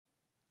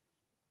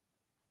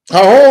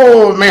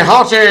Oh, my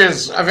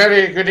hearties, a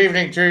very good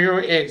evening to you.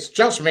 It's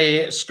just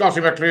me, Scottie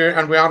McClue,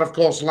 and we are, of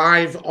course,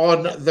 live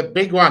on the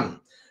big one.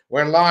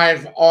 We're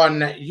live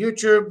on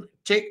YouTube,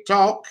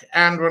 TikTok,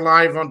 and we're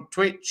live on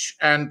Twitch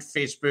and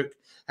Facebook.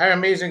 How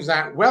amazing is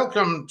that?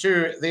 Welcome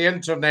to the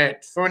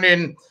internet. Phone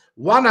in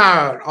 1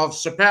 hour of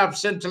superb,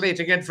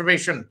 scintillating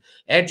information,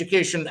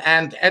 education,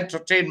 and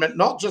entertainment,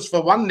 not just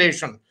for one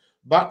nation,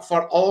 but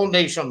for all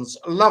nations.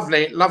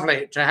 Lovely,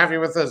 lovely to have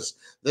you with us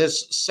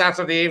this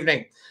Saturday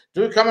evening.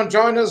 Do come and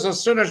join us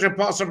as soon as you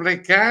possibly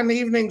can.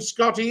 Evening,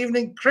 Scotty.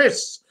 Evening,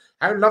 Chris.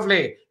 How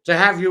lovely to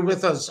have you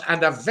with us,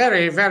 and a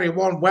very, very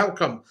warm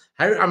welcome.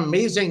 How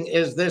amazing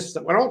is this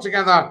that we're all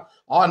together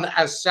on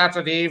a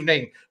Saturday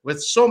evening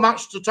with so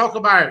much to talk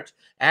about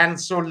and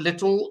so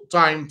little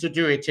time to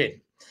do it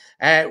in.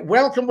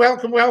 Welcome,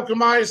 welcome,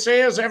 welcome, I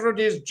say, as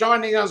everybody's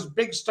joining us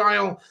big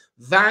style.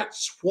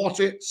 That's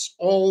what it's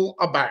all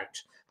about.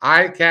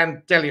 I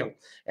can tell you.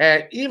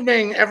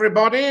 Evening,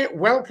 everybody.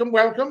 Welcome,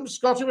 welcome.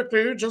 Scottie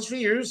McClue, just for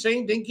you,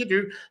 saying dinky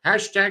doo.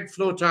 Hashtag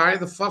Flotai,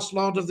 the first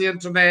lord of the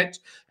internet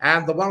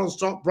and the world's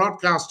top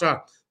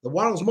broadcaster, the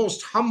world's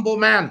most humble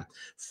man.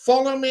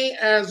 Follow me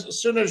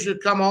as soon as you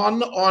come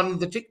on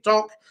the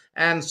TikTok,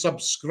 and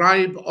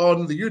subscribe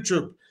on the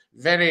YouTube.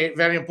 Very,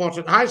 very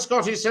important. Hi,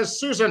 Scotty, says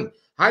Susan.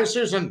 Hi,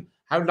 Susan.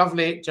 How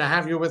lovely to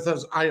have you with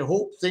us. I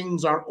hope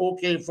things are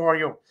okay for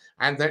you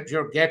and that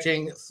you're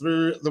getting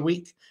through the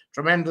week.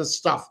 Tremendous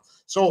stuff.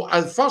 So,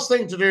 first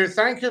thing to do,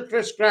 thank you,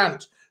 Chris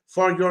Grant,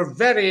 for your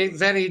very,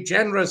 very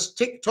generous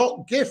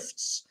TikTok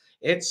gifts.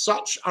 It's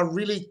such a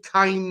really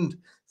kind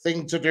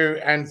thing to do,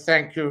 and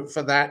thank you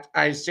for that,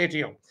 I say to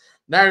you.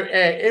 Now,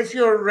 if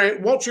you're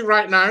watching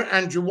right now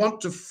and you want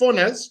to phone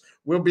us,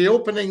 we'll be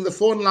opening the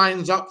phone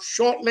lines up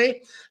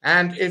shortly.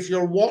 And if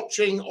you're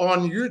watching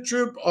on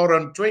YouTube or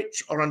on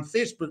Twitch or on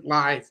Facebook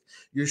Live,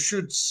 you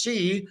should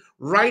see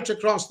right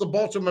across the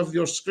bottom of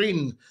your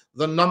screen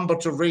the number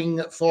to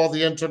ring for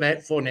the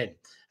internet phone in.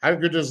 How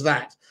good is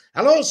that?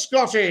 Hello,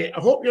 Scotty. I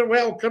hope you're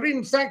well.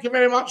 Kareem, thank you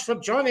very much for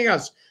joining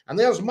us. And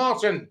there's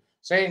Martin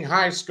saying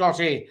hi,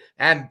 Scotty,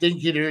 and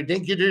dinky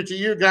doo to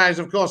you guys,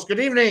 of course. Good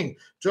evening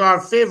to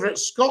our favourite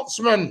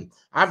Scotsman.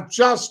 I've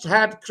just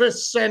had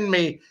Chris send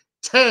me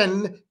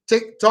 10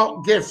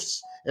 TikTok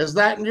gifts. Is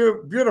that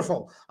new?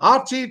 Beautiful.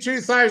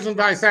 RT2000,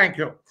 I thank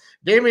you.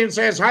 Damien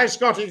says, hi,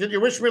 Scotty, can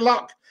you wish me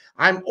luck?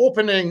 I'm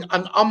opening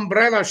an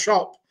umbrella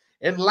shop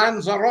in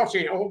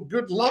Lanzarote. Oh,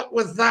 good luck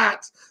with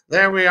that.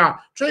 There we are.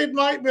 Trade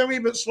might be a wee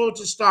bit slow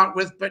to start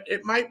with, but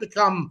it might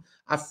become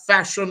a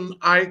fashion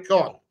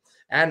icon.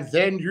 And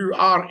then you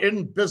are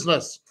in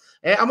business.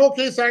 I'm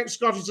okay, thanks,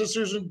 Scotty, says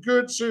Susan.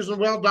 Good, Susan,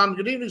 well done.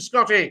 Good evening,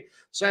 Scotty,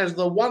 says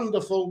the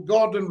wonderful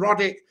Gordon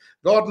Roddick.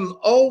 Gordon,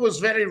 always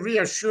very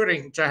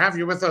reassuring to have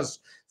you with us.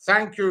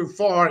 Thank you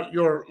for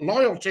your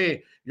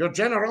loyalty, your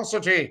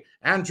generosity,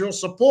 and your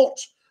support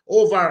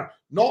over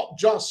not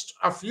just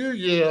a few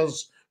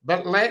years,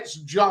 but let's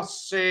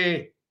just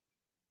say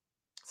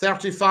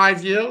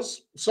 35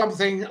 years,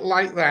 something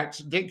like that.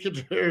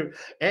 Dinky-doo,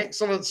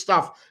 excellent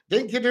stuff.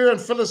 Dinky-doo,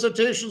 and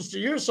felicitations to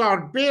you,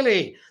 sir.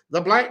 Bailey,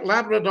 the Black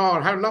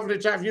Labrador. How lovely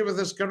to have you with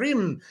us.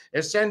 Kareem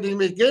is sending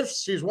me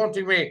gifts. He's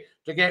wanting me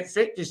to get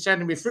fit. He's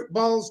sending me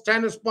footballs,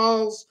 tennis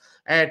balls,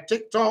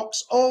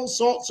 TikToks, all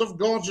sorts of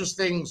gorgeous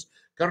things.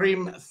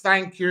 Kareem,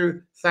 thank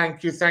you,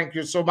 thank you, thank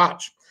you so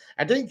much.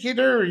 A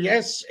dinky-doo,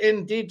 yes,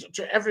 indeed,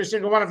 to every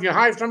single one of you.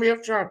 Hi from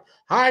Ayrshire.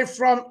 Hi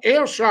from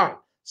Ayrshire,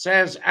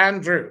 says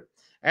Andrew.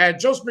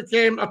 Just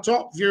became a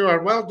top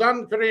viewer. Well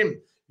done, Kareem.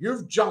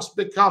 You've just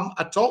become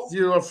a top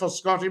viewer for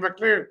Scottie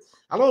McClue.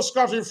 Hello,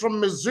 Scottie from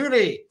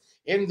Missouri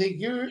in the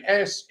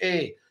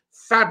USA.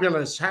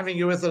 Fabulous having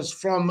you with us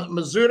from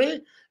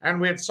Missouri. And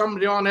we had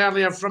somebody on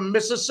earlier from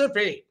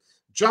Mississippi.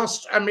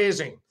 Just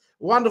amazing.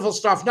 Wonderful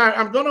stuff. Now,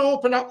 I'm going to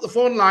open up the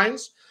phone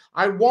lines.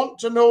 I want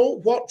to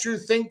know what you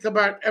think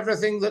about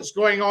everything that's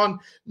going on.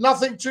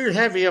 Nothing too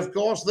heavy, of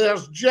course.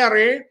 There's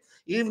Jerry.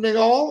 Evening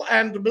all,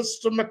 and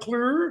Mr.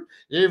 McClue.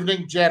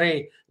 Evening,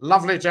 Jerry.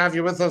 Lovely to have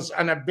you with us,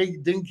 and a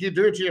big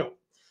dinky-doo to you.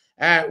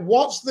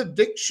 What's the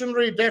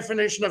dictionary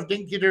definition of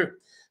dinky-doo?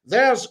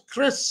 There's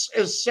Chris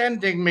is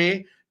sending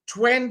me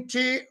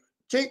 20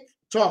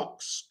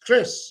 TikToks.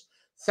 Chris,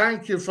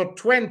 thank you for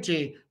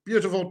 20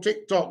 beautiful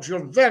TikToks.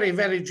 You're very,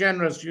 very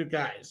generous, you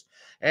guys.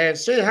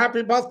 Say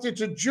happy birthday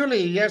to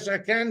Julie. Yes, I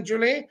can,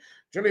 Julie.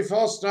 Julie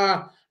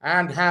Foster,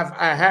 and have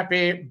a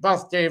happy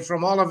birthday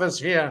from all of us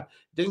here.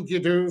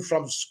 Dinky-doo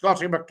from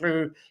Scottie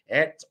McClue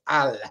et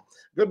al.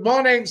 Good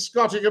morning,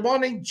 Scottie. Good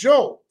morning,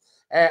 Joe.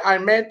 I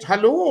meant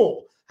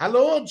hello.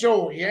 Hello,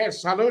 Joe.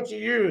 Yes, hello to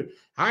you.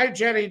 Hi,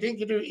 Jerry.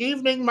 Dinky-doo.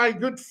 Evening, my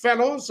good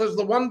fellow, says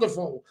the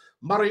wonderful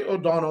Murray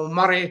O'Donnell.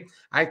 Murray,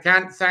 I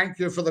can't thank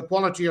you for the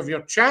quality of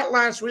your chat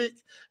last week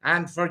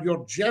and for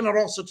your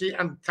generosity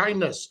and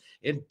kindness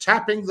in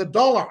tapping the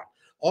dollar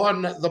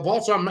on the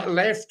bottom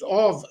left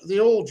of the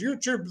old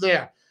YouTube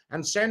there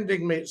and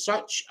sending me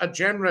such a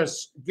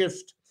generous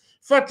gift.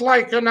 Fit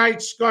like a night,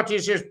 Scotty,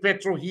 says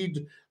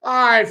Petroheed.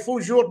 Aye,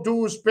 Foujour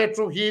douze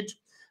Petroheed.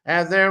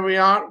 And there we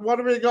are. What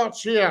have we got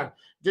here?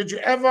 Did you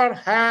ever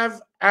have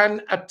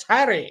an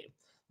Atari.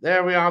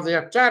 There we are, the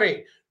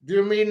Atari. Do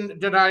you mean,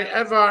 did I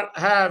ever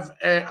have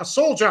a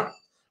soldier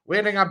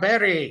wearing a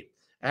beret?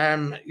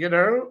 You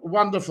know,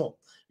 wonderful.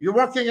 You're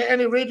working at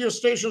any radio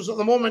stations at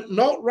the moment?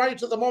 Not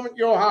right at the moment,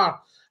 Johan.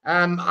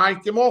 I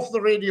came off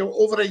the radio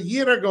over a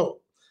year ago.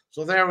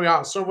 So there we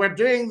are. So we're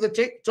doing the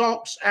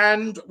TikToks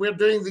and we're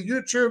doing the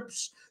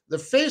YouTubes, the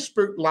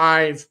Facebook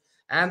Live,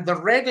 and the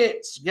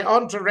Reddits. Get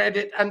onto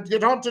Reddit and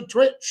get onto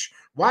Twitch.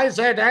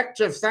 YZ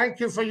Active,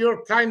 thank you for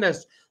your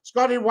kindness.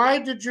 Scotty, why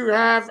did you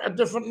have a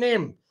different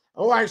name?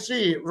 Oh, I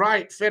see.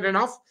 Right, fair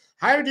enough.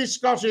 Howdy,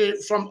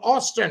 Scotty from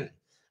Austin,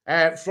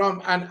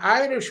 from an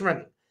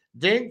Irishman.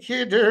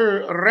 Dinky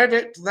do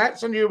Reddit.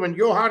 That's a new one.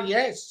 Johar,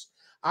 yes.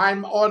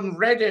 I'm on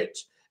Reddit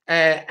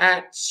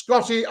at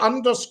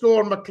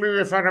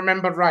Scotty_McClue, if I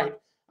remember right.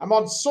 I'm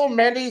on so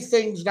many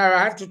things now.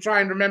 I have to try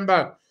and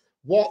remember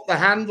what the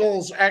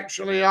handles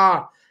actually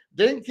are.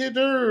 Dinky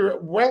do.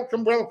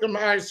 Welcome, welcome,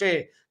 I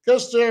say.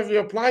 Kirsty, have you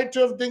applied to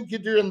have Dinky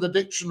do in the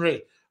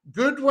dictionary?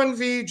 Good one,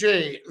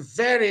 VJ.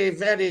 Very,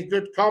 very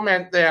good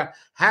comment there.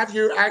 Have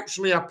you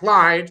actually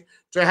applied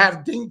to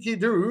have Dinky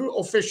do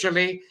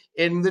officially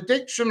in the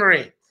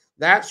dictionary?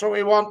 That's what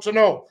we want to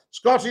know.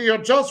 Scotty, you're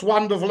just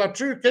wonderful. A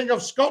true king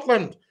of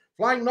Scotland.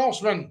 Flying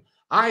Norseman.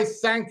 I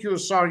thank you,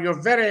 sir. You're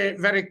very,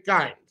 very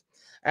kind.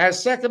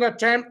 Second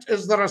attempt,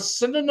 is there a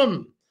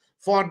synonym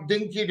for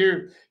Dinky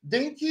do?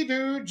 Dinky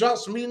do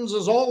just means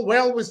is all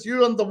well with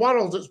you and the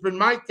world. It's been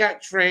my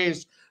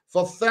catchphrase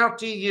for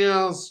 30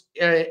 years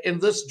in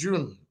this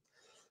June.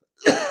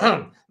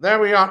 There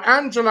we are.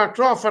 Angela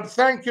Crawford,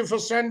 thank you for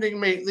sending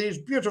me these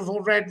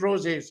beautiful red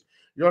roses.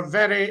 You're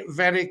very,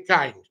 very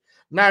kind.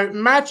 Now,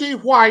 Matty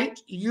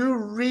White, you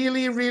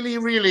really, really,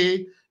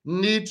 really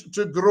need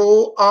to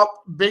grow up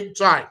big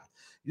time.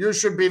 You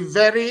should be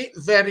very,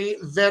 very,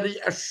 very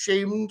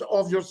ashamed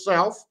of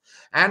yourself.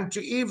 And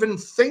to even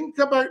think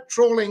about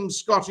trolling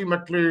Scotty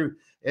McClue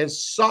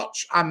is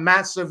such a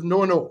massive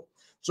no-no.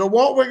 So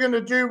what we're going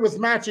to do with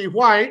Matty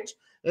White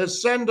is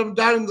send him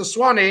down the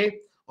Swanee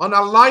on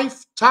a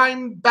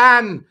lifetime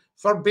ban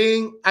for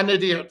being an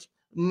idiot.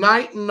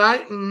 Night,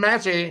 night,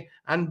 Matty,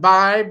 and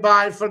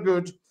bye-bye for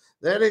good.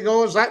 There he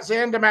goes. That's the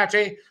end of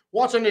Matty.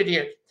 What an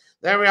idiot.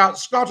 There we are.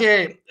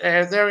 Scotty,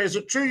 there is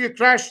it true you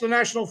crashed the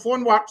national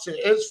phone works? It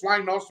is,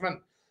 Flying Norseman,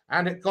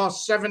 and it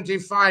cost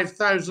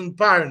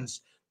 £75,000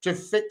 to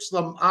fix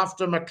them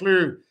after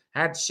McClue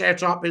had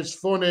set up his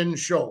phone-in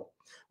show.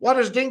 What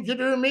does Dinky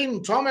do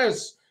mean,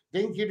 Thomas?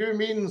 Dinky do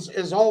means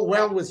is all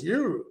well with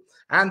you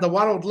and the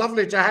world.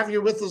 Lovely to have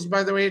you with us,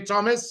 by the way,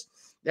 Thomas.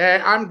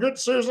 I'm good,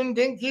 Susan.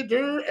 Dinky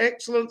do,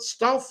 excellent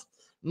stuff.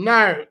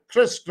 Now,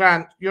 Chris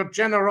Grant, your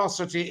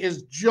generosity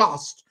is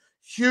just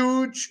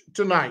huge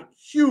tonight.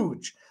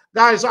 Huge.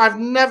 Guys, I've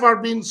never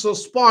been so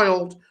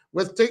spoiled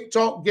with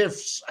TikTok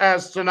gifts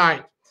as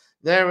tonight.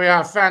 There we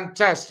are.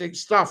 Fantastic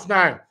stuff.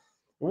 Now,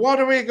 what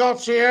do we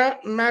got here?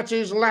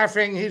 Matty's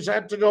laughing. He's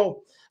had to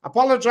go.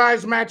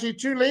 Apologize, Matty.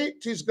 Too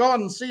late. He's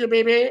gone. See you,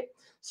 baby.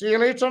 See you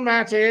later,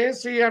 Matty.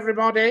 See you,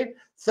 everybody.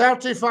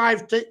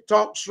 35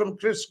 TikToks from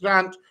Chris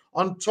Grant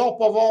on top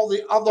of all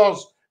the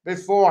others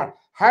before.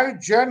 How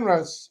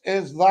generous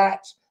is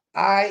that,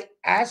 I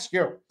ask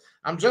you?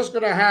 I'm just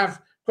going to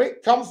have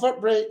quick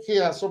comfort break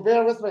here, so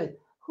bear with me.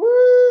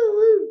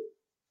 Woo-woo.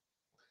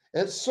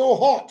 It's so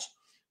hot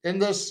in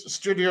this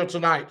studio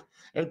tonight.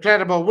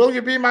 Incredible. Will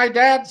you be my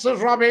dad, says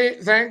Robbie.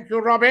 Thank you,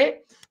 Robbie.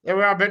 There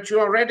we are, but you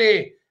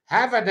already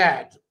have a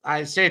dad,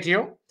 I say to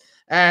you.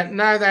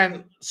 Now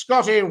then,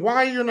 Scotty,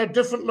 why are you in a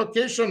different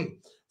location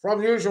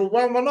from usual?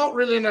 Well, we're not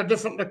really in a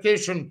different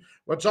location.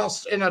 We're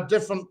just in a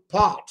different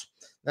part.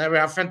 There we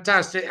are.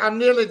 Fantastic. I'm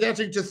nearly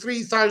getting to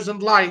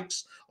 3,000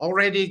 likes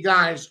already,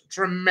 guys.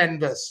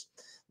 Tremendous.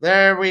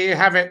 There we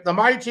have it. The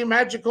mighty,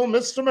 magical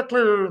Mr.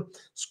 McClue,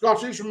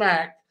 Scottish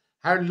Mac.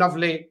 How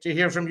lovely to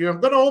hear from you.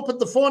 I'm going to open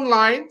the phone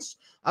lines.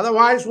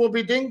 Otherwise, we'll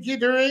be dinky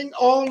doing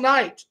all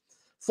night.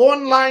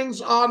 Phone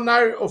lines are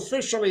now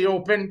officially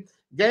open.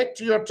 Get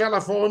to your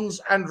telephones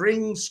and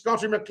ring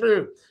Scotty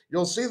McClue.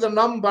 You'll see the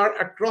number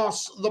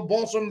across the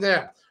bottom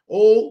there.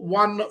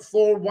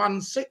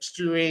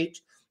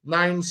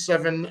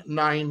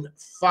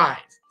 01416289795.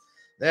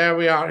 There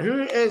we are.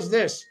 Who is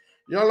this?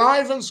 You're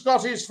live on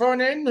Scotty's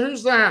phone in.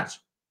 Who's that?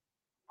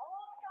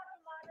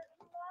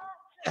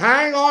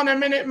 Hang on a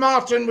minute,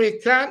 Martin. We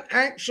can't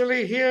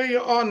actually hear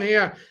you on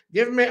here.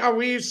 Give me a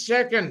wee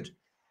second.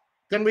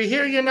 Can we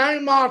hear you now,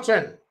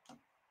 Martin?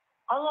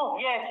 Hello,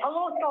 yes.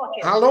 Hello,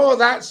 Scotty. Hello,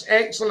 that's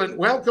excellent.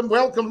 Welcome,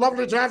 welcome.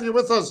 Lovely to have you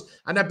with us.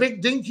 And a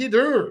big dinky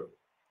do.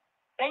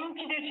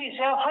 Dinky do to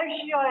yourself.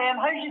 How's your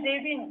day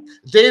been?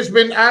 Day's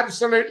been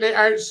absolutely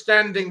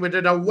outstanding. We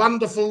did a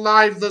wonderful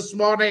live this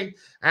morning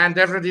and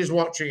everybody's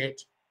watching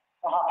it.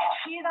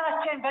 See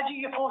that video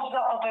you posted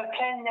up about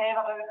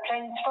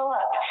Prince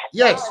Philip?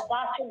 Yes. That's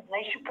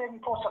nice. You put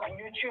it post up on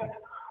YouTube.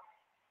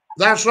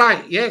 That's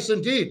right. Yes,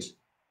 indeed.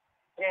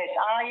 Yes,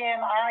 I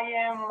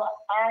am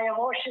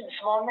watching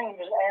this morning. It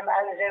was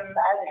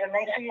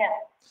nice of you.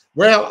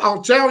 Well,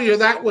 I'll tell you,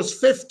 that was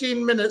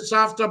 15 minutes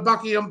after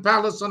Buckingham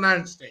Palace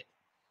announced it.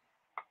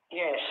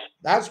 Yes.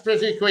 That's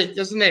pretty quick,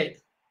 isn't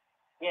it?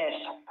 Yes.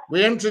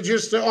 We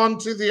introduced it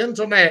onto the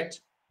internet.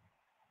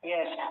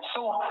 Yes.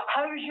 So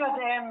how's your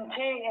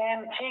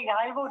take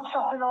high road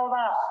stuff and all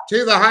that?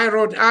 To the high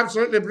road,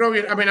 absolutely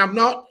brilliant. I mean, I'm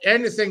not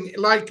anything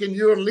like in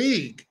your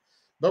league,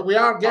 but we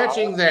are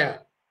getting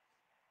there.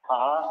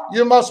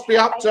 You must be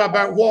up to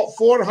about what,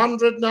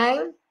 400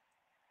 now?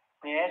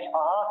 Yes.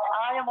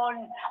 I'm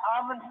on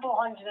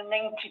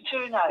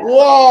 492 now.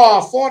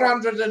 Whoa,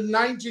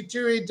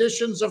 492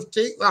 editions of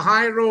Take the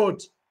High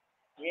Road.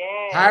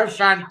 Yes. How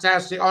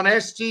fantastic. On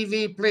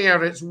STV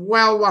Player, it's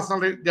well worth a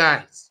look,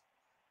 guys.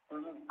 And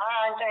is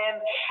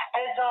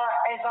there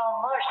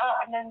much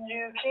happening in the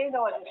UK,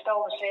 or is it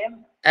still the same?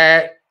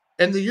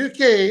 In the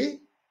UK?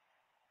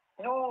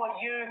 No,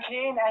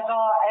 Ukraine, is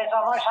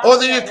there much happening? Oh,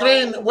 the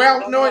Ukraine.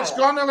 Well, no, it's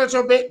gone a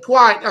little bit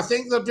quiet. I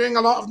think they're doing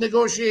a lot of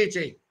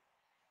negotiating.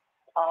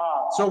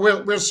 So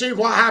we'll see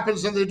what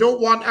happens, and they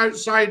don't want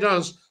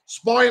outsiders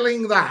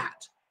spoiling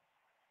that.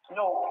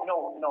 No.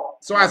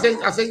 So I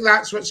think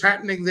that's what's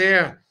happening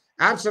there.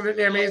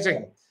 Absolutely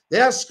amazing.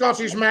 There's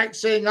Scottish Mac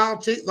saying, "I'll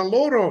take the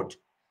low road."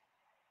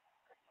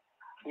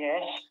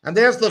 Yes. And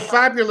there's the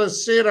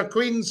fabulous Sarah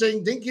Queen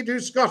saying, "Dinky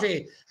do,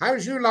 Scotty.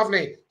 How's you,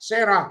 lovely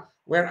Sarah?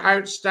 We're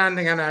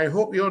outstanding, and I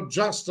hope you're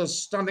just as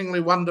stunningly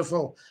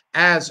wonderful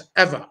as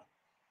ever."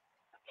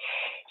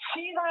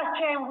 See that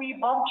wee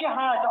bump you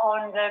had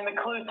on the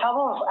McClue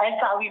Tunnels? Is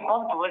that wee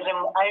bump? Was him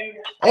out?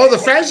 Oh, the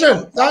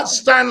pheasant. That's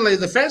Stanley,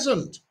 the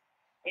pheasant.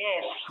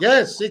 Yes.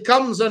 Yes, he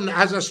comes and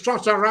has a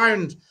strut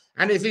around,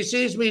 and if he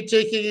sees me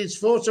taking his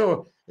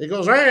photo, he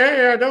goes,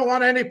 hey, I don't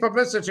want any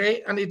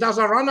publicity, and he does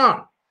a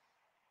runner.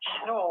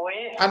 No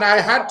way. And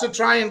I had to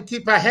try and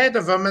keep ahead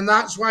of him, and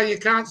that's why you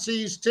can't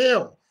see his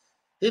tail.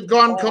 He'd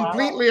gone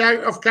completely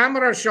out of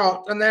camera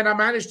shot, and then I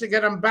managed to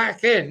get him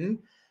back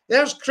in.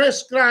 There's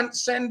Chris Grant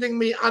sending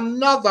me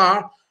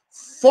another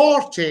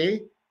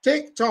 40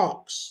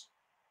 TikToks.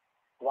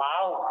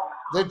 Wow.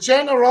 The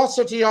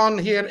generosity on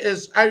here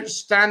is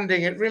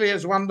outstanding. It really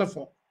is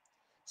wonderful.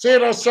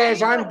 Sarah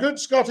says, I'm good,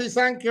 Scotty,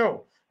 thank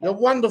you. You're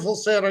wonderful,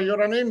 Sarah.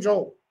 You're an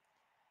angel.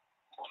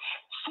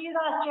 See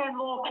that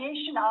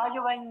location? Are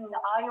you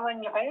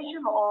in your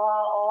bedroom or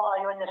are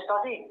you in the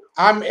study?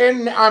 I'm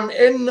in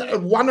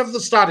one of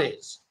the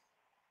studies.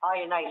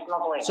 Oh, nice,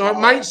 lovely. So it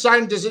might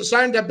sound, does it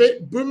sound a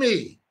bit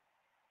boomy?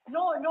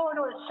 No, it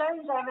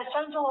sounds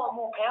a lot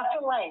more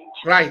perfect like.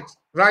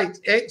 Right,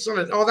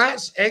 excellent. Oh,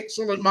 that's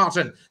excellent,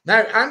 Martin.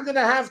 Now I'm going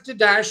to have to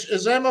dash.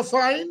 Is Emma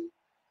fine?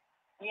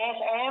 Yes,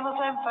 Emma's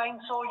fine.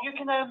 So you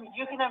can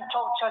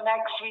talk to her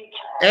next week.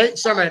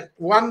 Excellent,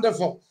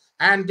 wonderful.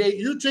 And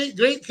you take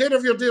great care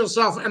of your dear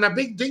self, and a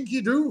big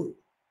dinky do.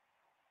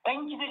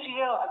 Thank you,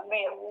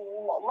 mate.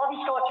 Love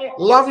you, Scotty.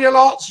 Love you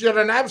lots. You're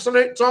an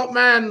absolute top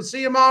man.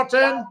 See you,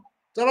 Martin.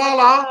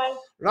 Ta-ra.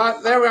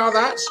 Right, there we are.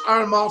 That's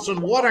our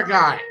Martin. What a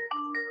guy.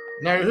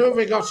 Now, who have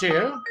we got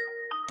here?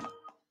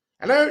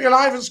 Hello, you're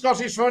live in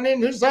Scottish Phone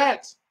In. Who's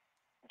that?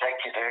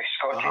 Dinky do,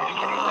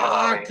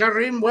 Scotty.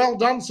 Kareem, well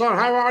done, sir.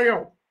 How are you?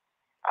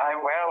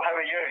 I'm well. How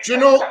are you? Do you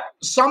know,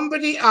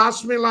 somebody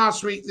asked me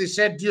last week, they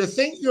said, do you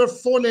think your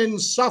phone-in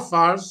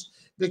suffers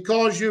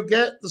because you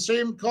get the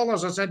same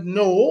colours? I said,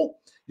 no,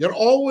 you're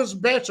always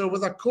better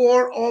with a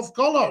core of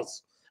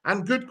colours,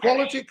 and good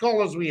quality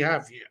colours we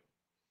have here.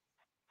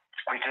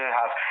 We do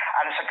have,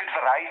 and it's a good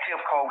variety of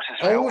calls as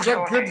well. Always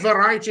a good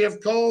variety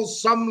of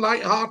calls, some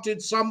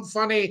light-hearted, some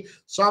funny,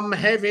 some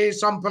heavy,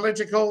 some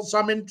political,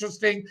 some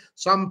interesting,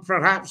 some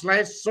perhaps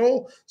less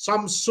so,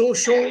 some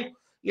social,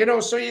 you know,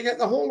 so you get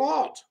the whole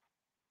lot.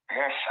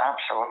 Yes,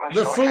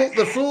 absolutely.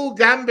 The full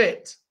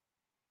gambit.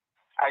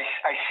 I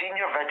seen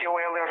your video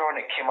earlier on.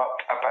 It came up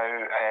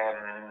about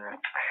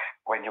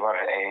when you were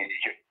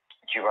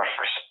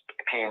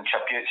paying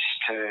tributes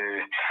to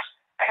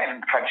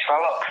Prince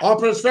Philip. Oh,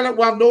 Prince Philip.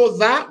 Well, no,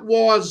 that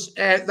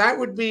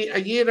would be a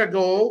year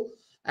ago,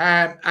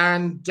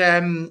 and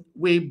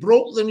we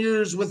broke the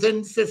news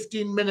within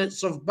 15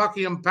 minutes of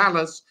Buckingham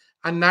Palace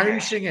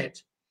announcing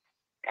it.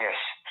 Yes.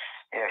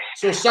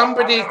 So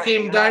somebody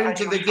came down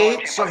to the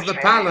gates of the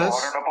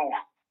palace.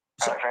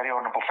 A very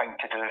honourable thing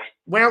to do.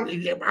 Well,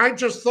 I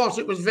just thought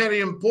it was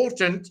very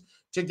important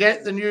to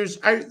get the news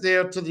out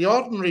there to the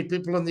ordinary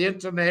people on the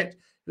internet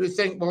who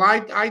think, well,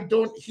 I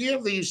don't hear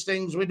these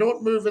things. We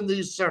don't move in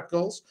these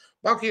circles.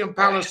 Buckingham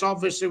Palace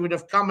obviously would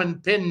have come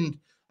and pinned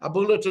a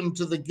bulletin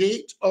to the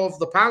gate of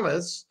the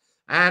palace,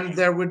 and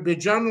there would be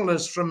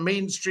journalists from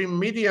mainstream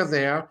media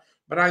there.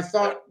 But I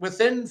thought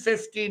within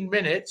 15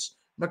 minutes,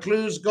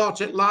 McClue's got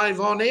it live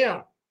on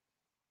air.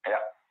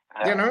 Yeah,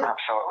 you know?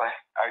 Absolutely.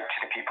 Out to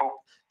the people.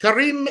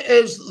 Kareem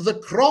is the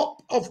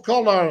crop of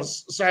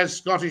colours, says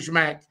Scottish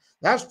Mac.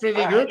 That's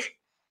pretty good.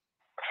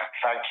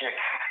 Thank you.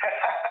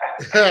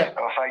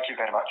 Oh, thank you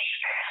very much.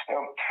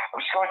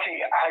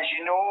 Scotty, as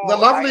you know... The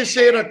lovely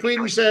Sarah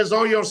Queen says,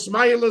 oh, your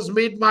smile has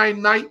made my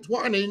night.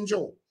 What an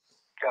angel.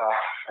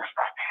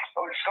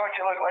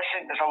 Scotty, look,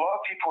 listen, there's a lot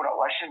of people that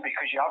listen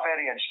because you are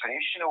very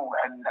inspirational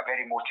and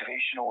very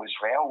motivational as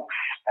well.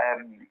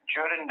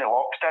 During the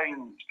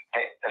lockdown,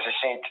 as I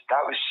said,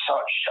 that was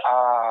such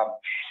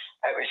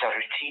it was a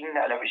routine,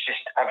 and it was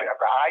just.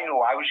 I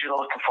know I was really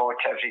looking forward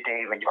to every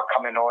day when you were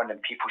coming on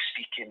and people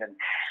speaking, and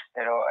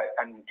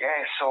and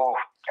yeah. So.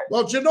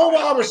 Well, do you know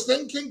what I was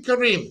thinking,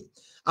 Kareem?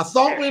 I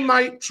thought we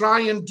might try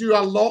and do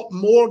a lot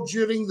more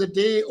during the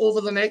day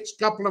over the next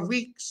couple of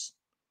weeks.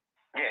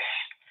 Yes.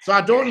 So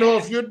I don't know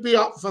if you'd be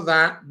up for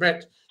that,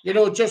 but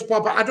just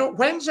pop. I don't.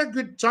 When's a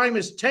good time?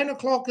 Is 10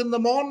 o'clock in the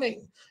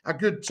morning a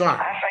good time?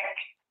 I think.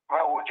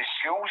 Well, the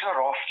schools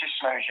are off just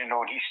now, as you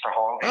know, Easter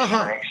holidays for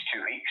the next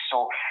 2 weeks.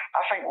 So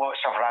I think lots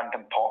of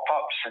random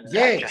pop-ups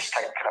and just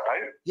tinkering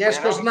about. Yes,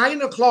 because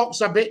 9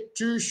 o'clock's a bit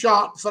too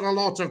sharp for a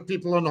lot of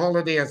people on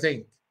holiday, I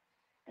think.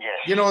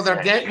 Yes.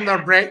 They're getting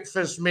their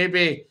breakfast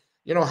maybe,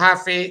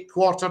 8:30,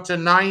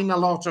 8:45, a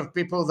lot of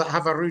people that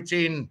have a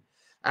routine.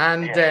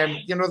 And,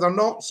 they're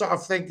not sort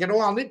of thinking,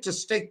 I'll need to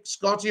stick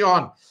Scotty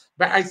on.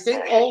 But I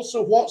think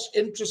also what's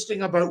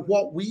interesting about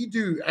what we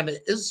do, and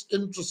it is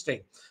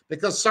interesting,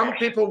 because some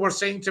people were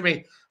saying to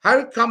me,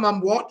 how come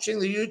I'm watching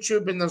the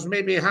YouTube and there's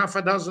maybe half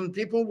a dozen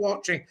people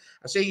watching?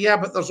 I say, yeah,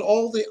 but there's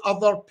all the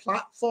other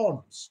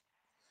platforms.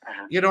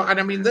 And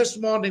I mean, this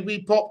morning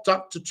we popped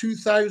up to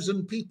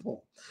 2,000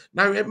 people.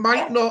 Now, it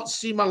might not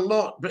seem a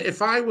lot, but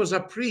if I was a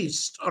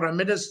priest or a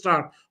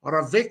minister or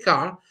a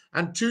vicar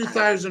and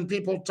 2,000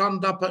 people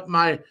turned up at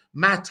my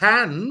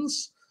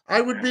matins,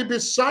 I would be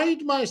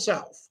beside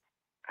myself.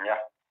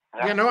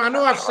 I know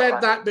I've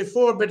said that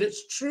before, but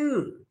it's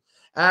true.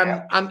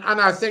 And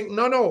I think,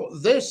 no,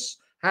 this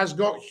has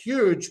got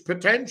huge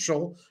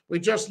potential. We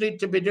just need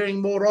to be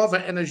doing more of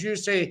it. And as you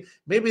say,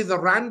 maybe the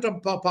random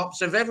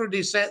pop-ups, if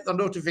everybody set the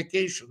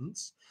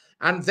notifications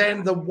and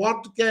then the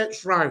word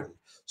gets round.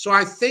 So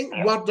I think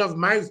word of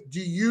mouth. Do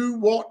you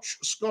watch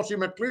Scottie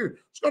McClue?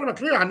 Scottie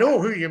McClue, I know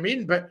who you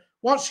mean, but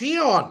what's he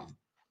on?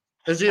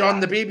 Is he on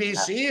the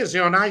BBC? Is he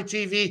on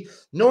ITV?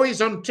 No,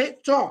 he's on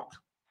TikTok.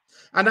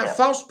 And at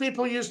first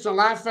people used to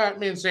laugh at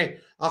me and say,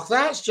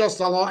 that's just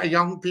a lot of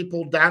young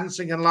people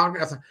dancing and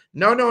laughing. I thought,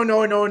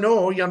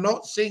 no, you're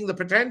not seeing the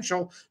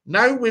potential.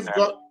 Now we've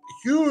got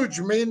huge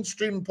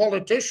mainstream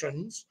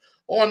politicians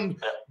on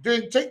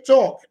doing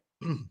TikTok.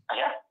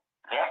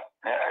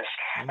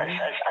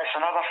 It's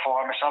another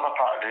form, it's another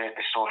part of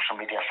the social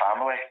media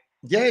family.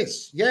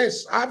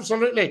 Yes,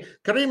 absolutely.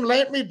 Kareem,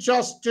 let me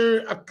just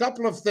do a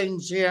couple of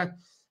things here.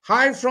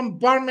 Hi from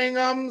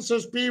Birmingham,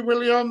 says P.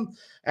 William.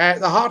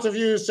 The heart of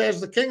you says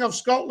the King of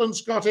Scotland,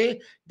 Scotty.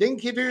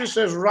 Dinky Doo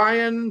says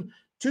Ryan.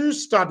 2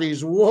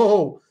 studies.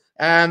 Whoa.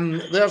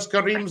 There's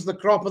Kareem's the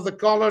crop of the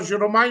collars. You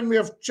remind me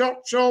of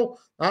Churchill.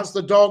 That's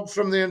the dog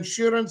from the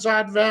insurance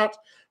advert.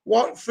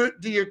 What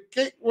foot do you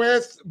kick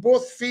with?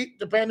 Both feet,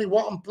 depending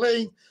what I'm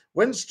playing.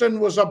 Winston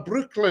was a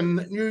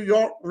Brooklyn, New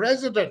York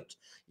resident.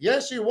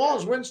 Yes, he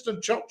was.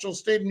 Winston Churchill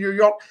stayed in New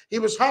York. He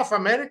was half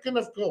American,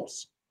 of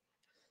course.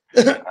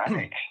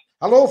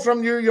 Hello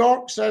from New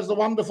York, says the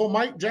wonderful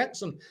Mike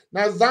Jackson.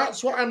 Now,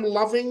 that's what I'm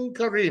loving,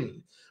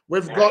 Kareem.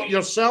 We've got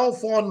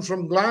yourself on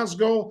from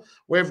Glasgow.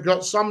 We've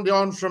got somebody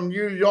on from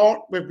New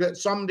York. We've got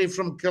somebody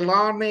from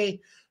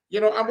Killarney.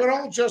 And we're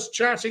all just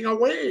chatting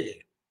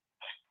away.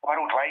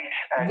 Worldwide.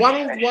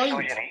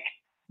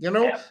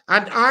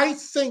 And I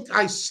think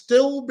I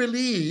still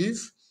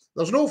believe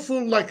there's no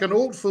fool like an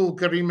old fool,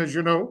 Kareem, as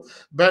you know,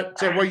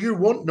 but you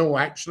won't know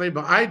actually,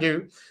 but I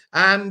do.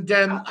 And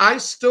I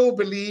still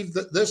believe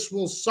that this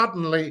will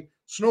suddenly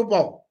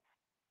snowball.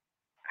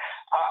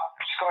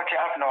 Scotty,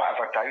 I've not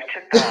ever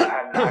doubted that.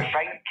 And I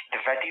think the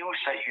videos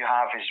that you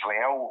have as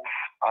well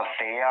are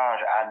there,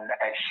 and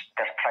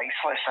they're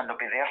priceless, and they'll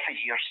be there for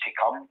years to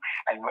come.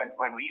 And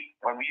when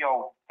we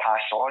all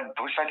pass on,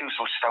 those videos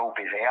will still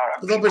be there.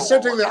 They'll be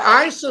sitting there.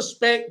 I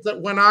suspect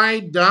that when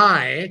I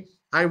die,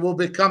 I will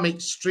become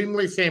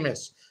extremely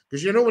famous,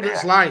 because you know what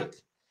it's like.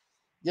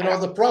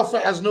 The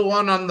prophet has no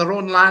one on their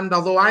own land,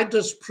 although I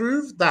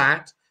disproved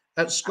that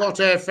at Scott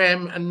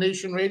FM and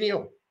Nation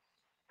Radio.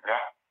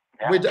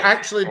 We'd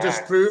actually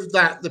disproved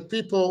that. The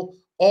people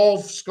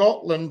of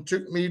Scotland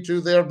took me to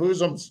their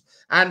bosoms.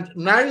 And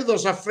now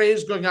there's a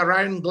phrase going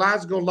around,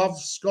 Glasgow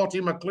loves Scottie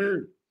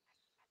McClue.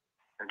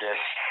 Yes,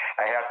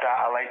 I heard that.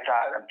 I like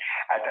that.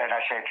 And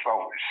I said,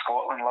 well,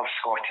 Scotland loves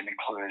Scottie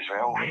McClue as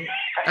well.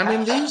 I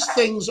mean, these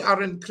things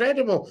are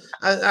incredible.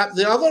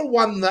 The other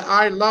one that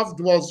I loved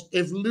was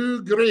if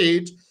Lou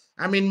Grade,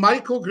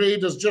 Michael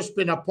Grade has just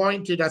been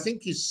appointed, I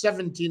think he's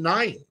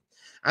 79.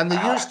 And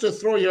they used to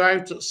throw you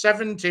out at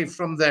 70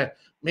 from the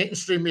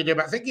mainstream media,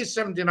 but I think he's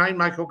 79,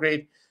 Michael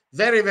Grade.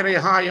 Very, very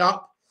high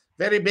up,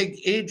 very big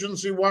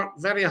agency work,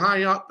 very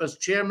high up as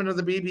chairman of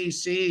the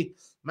BBC,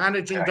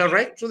 managing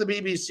director of the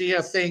BBC,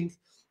 I think,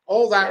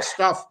 all that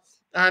stuff.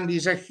 And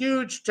he's a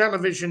huge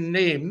television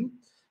name.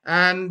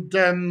 And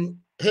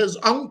his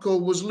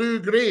uncle was Lou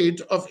Grade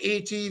of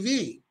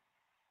ATV.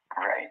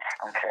 Right,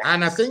 okay.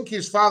 And I think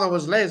his father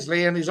was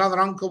Leslie, and his other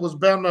uncle was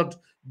Bernard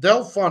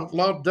Delfont,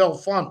 Lord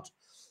Delfont.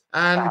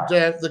 And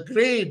the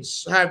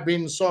Grades have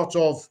been sort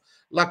of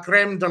la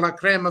creme de la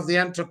creme of the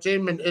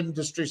entertainment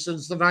industry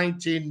since the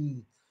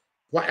 1940s,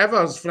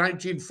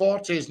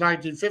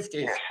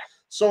 1950s.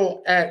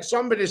 So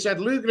somebody said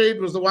Lou Grade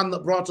was the one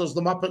that brought us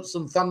the Muppets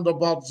and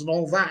Thunderbirds and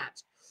all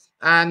that.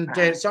 And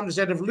somebody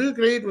said, if Lou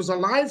Grade was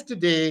alive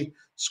today,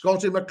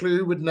 Scottie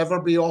McClue would never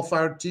be off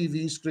our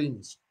TV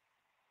screens.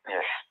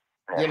 Yes.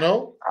 You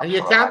know? Absolutely. And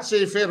you can't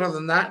say fairer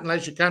than that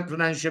unless you can't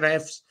pronounce your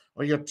F's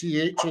or your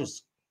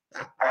THs.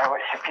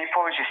 It's the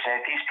people, as you said,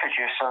 these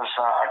producers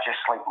are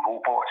just like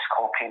robots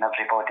copying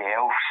everybody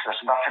else.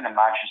 There's nothing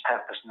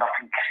imaginative, there's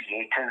nothing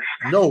creative.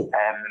 No.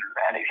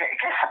 And it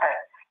gets a bit,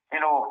 you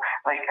know,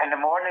 like in the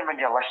morning when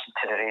you're listening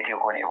to the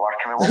radio going to work,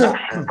 and we won't go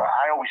through, but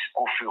I always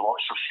go through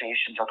lots of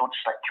stations. I don't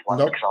stick to one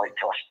because I like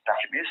to listen to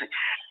different music.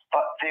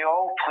 But they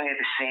all play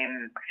the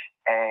same,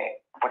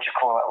 what you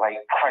call it, like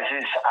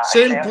quizzes.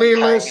 Same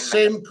playlists,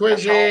 same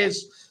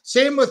quizzes.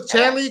 Same with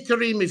telly,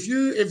 Kareem. If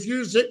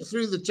you zip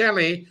through the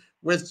telly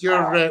with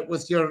your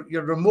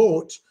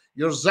remote,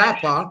 your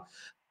zapper,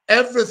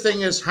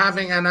 everything is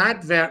having an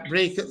advert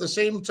break at the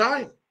same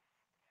time.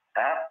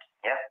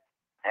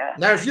 Yeah.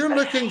 Now, if you're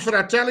looking for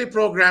a telly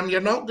program,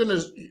 you're not going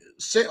to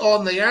sit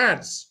on the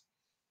ads.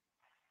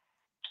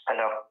 I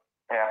know.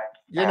 Yeah.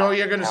 You know,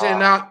 you're going to say,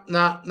 nah,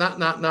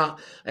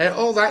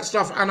 all that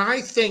stuff. And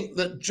I think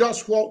that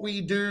just what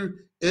we do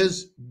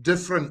is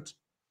different.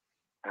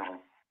 Mm-hmm.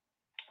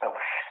 Well,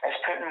 it's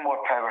putting more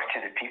power to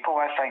the people,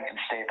 I think,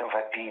 instead of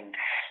it being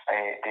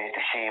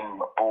the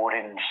same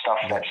boring stuff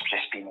that's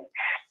just been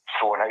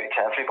thrown out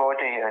to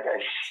everybody.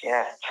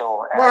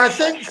 Well, I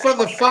think for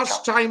the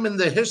first time in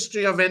the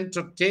history of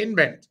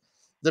entertainment,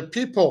 the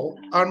people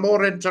are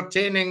more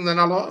entertaining than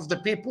a lot of the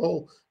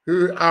people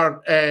who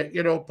are,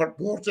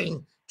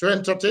 purporting to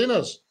entertain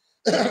us.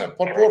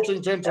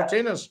 Purporting to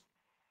entertain us.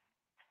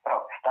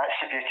 Well, that's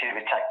the beauty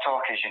of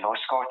TikTok, as you know,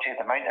 Scotty.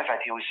 The amount of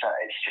videos that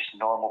it's just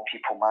normal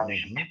people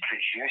managing to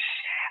produce.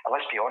 And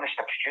let's be honest,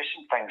 they're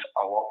producing things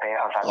a lot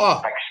better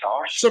than big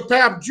stars.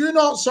 Superb. Do you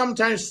not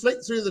sometimes flick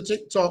through the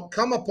TikTok,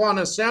 come upon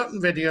a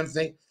certain video and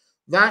think,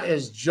 that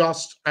is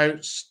just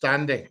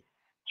outstanding?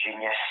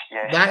 Genius,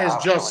 yes. That is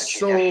just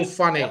so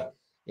funny,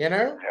 you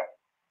know?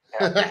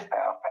 Yeah.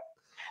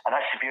 And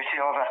that's the beauty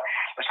of it.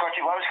 But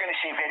Scotty, what I was going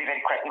to say very,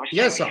 very quickly was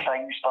two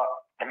things, but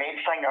the main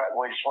thing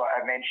was what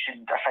I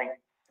mentioned, I think,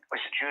 was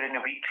during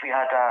the week we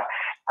had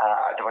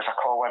there was a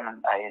call in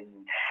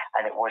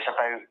and it was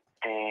about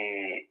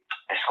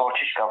the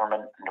Scottish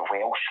government and the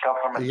Welsh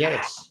government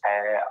they're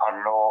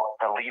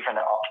leaving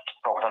it up.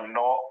 Well, they're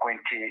not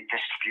going to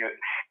distribute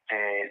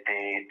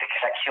the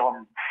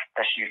curriculum,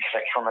 this new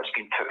curriculum that's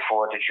been put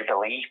forward, the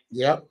Jubilee.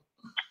 Yep.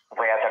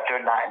 Where they're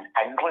doing that in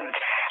England.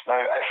 Now,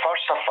 at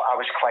first I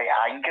was quite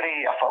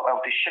angry. I thought, well,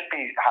 they should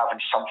be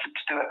having something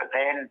to do it. But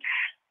then,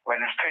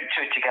 when it's put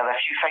two together,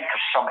 if you think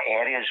of some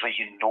areas where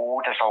you know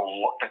there's a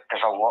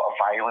lot of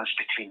violence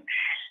between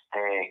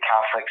the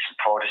Catholics and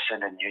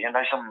Protestant and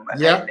Unionism,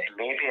 then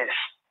maybe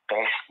it's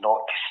best not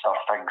to stir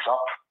things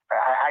up.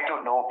 I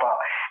don't know, but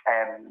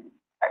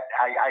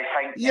I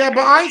think... Yeah,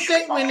 but I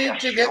think we need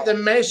to get the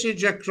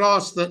message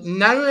across that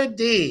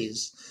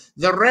nowadays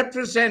the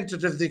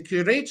representative, the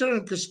curator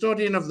and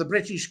custodian of the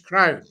British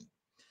Crown,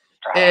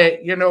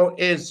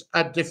 is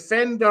a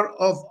defender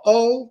of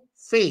all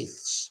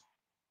faiths.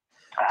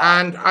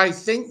 And I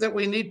think that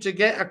we need to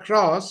get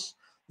across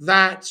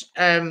that,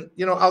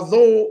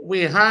 although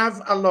we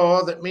have a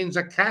law that means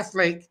a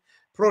Catholic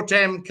pro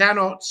tem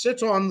cannot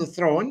sit on the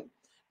throne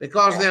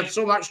because they have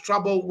so much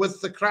trouble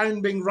with the crown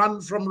being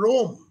run from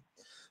Rome,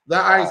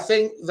 that I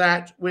think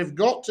that we've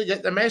got to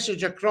get the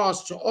message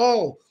across to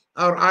all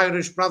our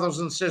Irish brothers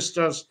and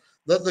sisters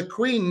that the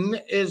Queen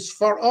is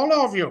for all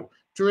of you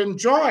to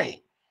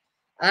enjoy.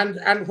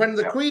 And when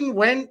the Queen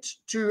went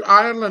to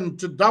Ireland,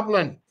 to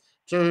Dublin,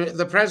 to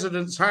the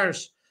President's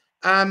house,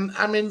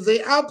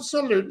 they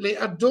absolutely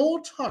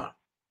adored her.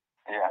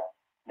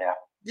 Yeah.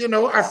 You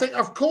know, I think,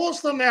 of course,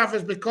 the nerve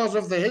is because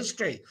of the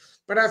history,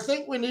 but I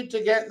think we need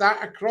to get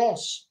that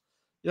across,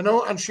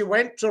 and she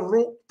went to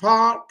Roke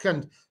Park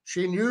and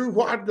she knew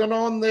what had gone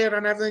on there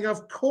and everything.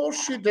 Of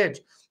course she did.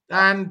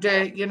 And,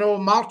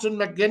 Martin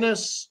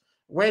McGuinness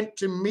went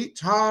to meet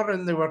her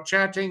and they were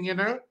chatting,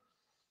 And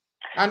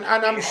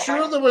I'm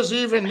sure there was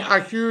even a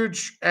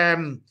huge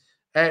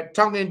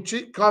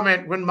tongue-in-cheek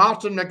comment when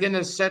Martin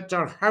McGuinness said to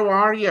her, "How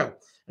are you?"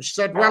 And she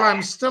said, "Well,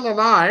 I'm still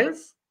alive."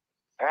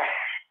 Yeah,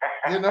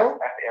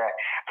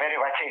 very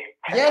witty.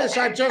 Yes,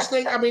 I just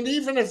think,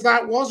 even if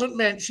that wasn't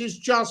meant, she's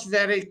just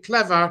very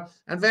clever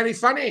and very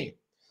funny.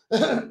 Do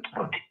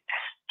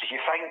you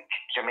think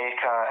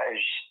Jamaica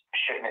is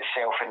shooting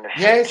itself in the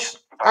feet? Yes,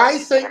 I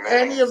think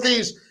any of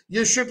these,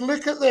 you should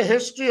look at the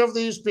history of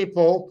these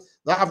people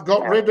that have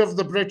got rid of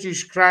the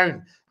British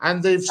Crown,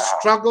 and they've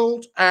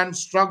struggled and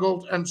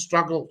struggled and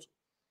struggled.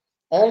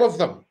 All of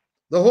them.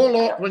 The whole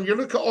lot. When you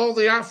look at all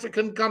the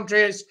African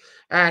countries,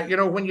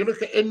 when you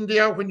look at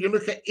India, when you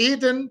look at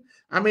Aden,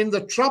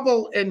 the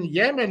trouble in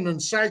Yemen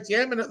and South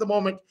Yemen at the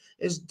moment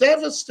is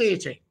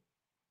devastating.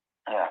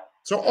 Yeah.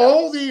 So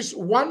all these,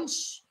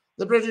 once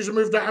the British have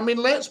moved out,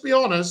 let's be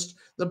honest,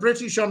 the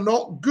British are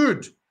not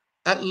good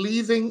at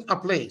leaving a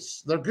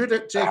place. They're good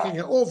at taking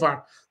it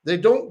over. They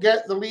don't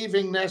get the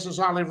leaving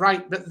necessarily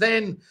right, but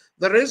then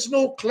there is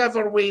no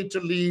clever way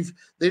to leave.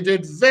 They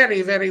did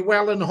very, very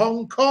well in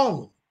Hong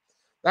Kong.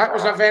 That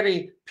was a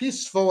very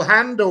peaceful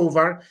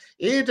handover.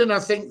 Aden, I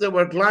think they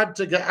were glad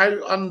to get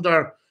out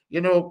under,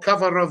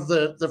 cover of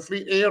the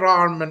Fleet Air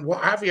Arm and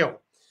what have you.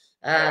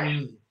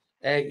 That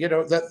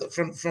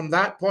from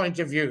that point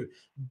of view.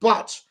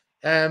 But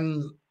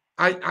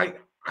I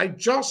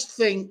just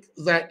think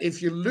that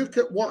if you look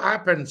at what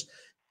happens,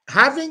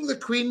 having the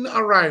Queen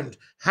around,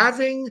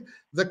 having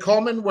the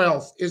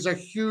Commonwealth is a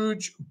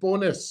huge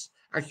bonus,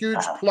 a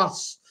huge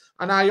plus.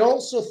 And I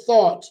also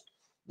thought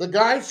the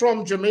guy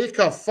from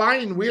Jamaica,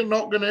 fine, we're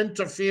not going to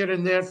interfere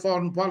in their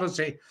foreign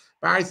policy,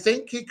 but I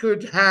think he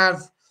could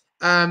have,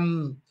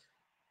 how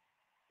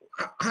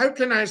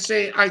can I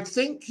say, I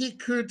think he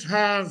could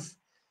have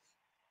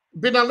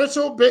been a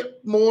little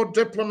bit more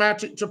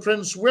diplomatic to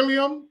Prince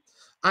William.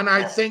 And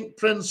I think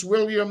Prince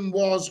William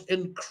was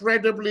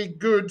incredibly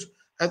good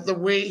at the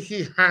way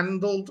he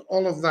handled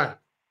all of that.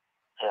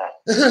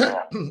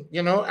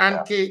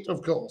 And Kate,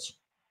 of course.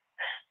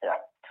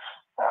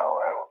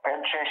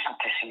 Interesting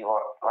to see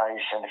what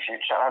lies in the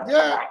future.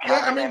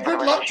 I mean,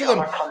 good luck to them.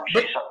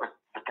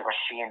 But they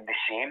were saying the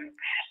same.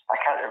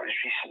 It was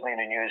recently in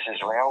the news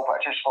as well, but I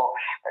just thought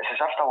it's as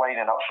if they're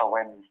lining up for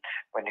when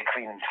the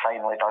Queen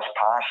finally does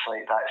pass.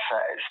 Like, that's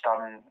it, it's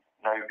done.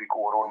 Now we go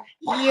on.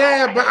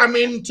 Yeah, but I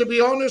mean, to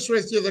be honest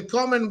with you, the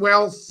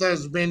Commonwealth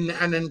has been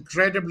an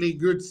incredibly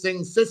good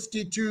thing.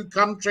 52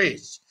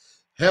 countries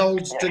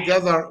held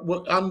together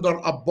under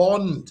a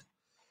bond.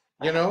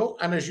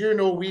 And as you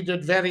know, we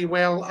did very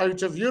well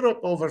out of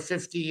Europe over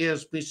 50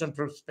 years, peace and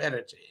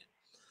prosperity.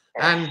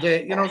 And,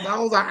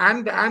 all that,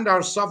 and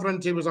our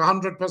sovereignty was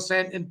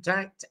 100%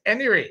 intact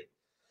anyway.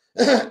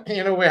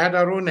 We had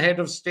our own head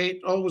of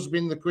state, always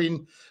been the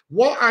Queen.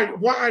 What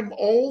I'm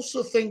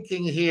also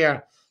thinking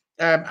here,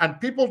 and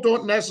people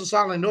don't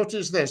necessarily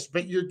notice this,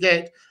 but you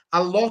get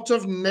a lot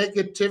of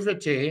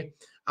negativity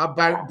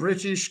about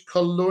British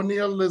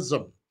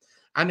colonialism.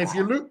 And if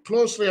you look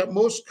closely at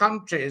most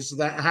countries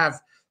that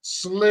have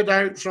slid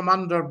out from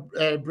under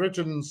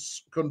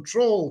Britain's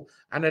control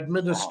and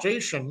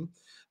administration,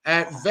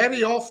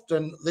 very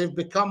often they've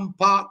become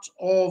part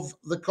of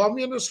the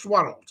communist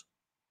world.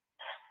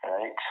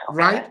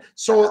 Right?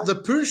 So the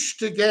push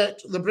to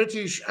get the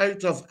British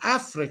out of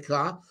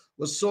Africa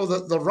was so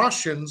that the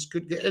Russians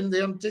could get in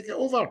there and take it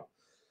over.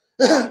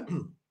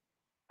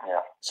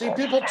 See,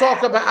 people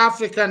talk about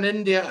Africa and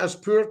India as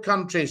poor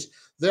countries.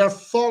 They're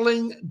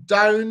falling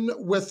down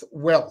with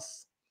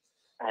wealth.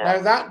 Now,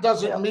 that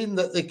doesn't mean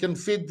that they can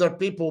feed their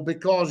people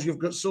because you've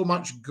got so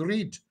much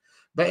greed.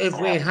 But if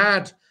we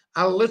had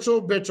a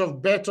little bit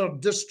of better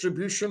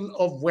distribution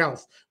of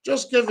wealth,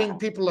 just giving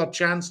people a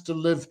chance to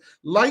live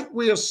like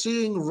we are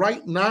seeing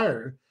right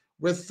now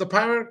with the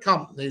power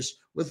companies,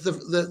 with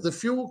the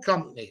fuel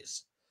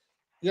companies,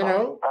 That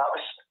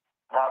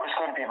was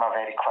going to be my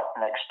very quick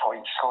next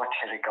point,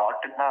 Scotty,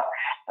 regarding that.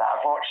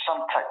 I've watched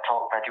some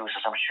TikTok videos,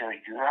 as I'm sure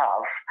you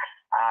have,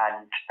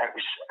 and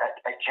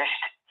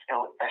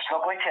it's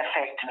not going to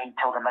affect me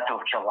until the middle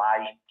of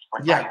July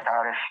when the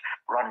tariff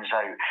runs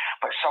out.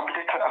 But somebody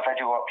put a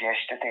video up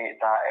yesterday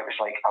that it was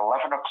like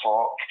 11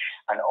 o'clock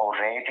and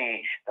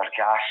already their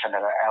gas and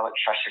their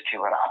electricity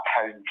were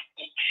at £1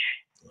 each.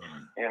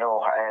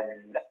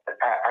 And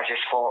I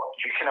just thought,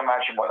 you can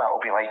imagine what that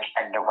will be like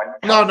in the winter.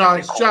 No,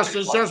 it's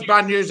just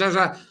bad news. As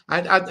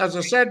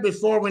I said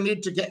before, we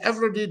need to get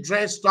everybody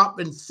dressed up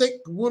in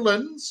thick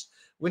woolens.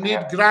 We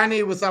need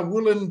Granny with a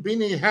woolen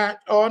beanie hat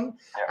on,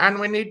 and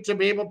we need to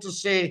be able to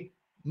say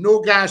no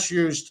gas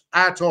used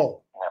at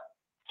all.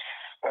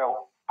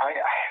 Well,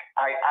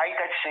 I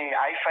did say,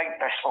 I think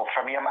this, well,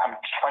 for me, I'm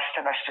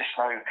twisting this just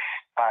now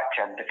back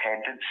to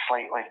independence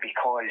slightly,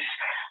 because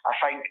I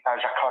think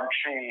as a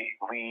country,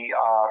 we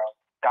are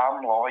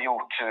damn loyal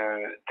to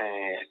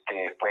the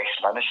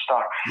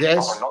Westminster.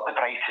 Yes. But we're not the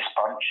brightest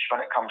bunch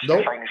when it comes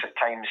to things at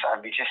times,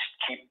 and we just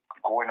keep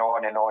going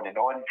on and on and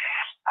on.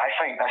 I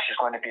think this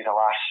is going to be the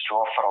last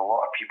straw for a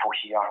lot of people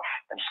here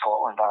in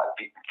Scotland, that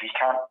we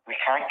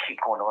can't keep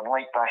going on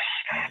like this.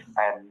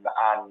 And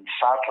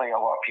sadly,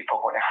 a lot of people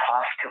are going to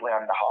have to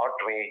learn the hard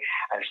way,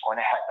 and it's going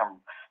to hit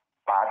them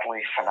badly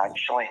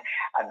financially.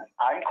 And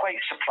I'm quite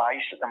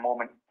surprised at the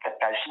moment the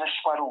business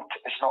world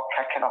is not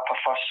kicking up a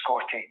fuss,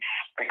 Scotty,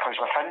 because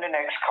within the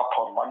next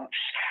couple of months,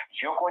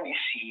 you're going to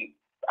see,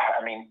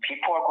 I mean,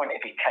 people are going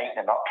to be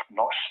tightening up,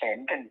 not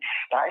spending.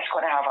 That is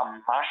going to have a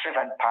massive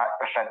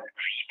impact within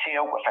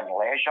retail, within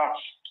leisure.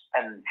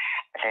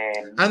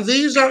 And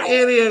these are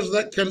areas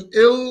that can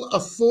ill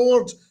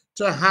afford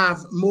to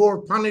have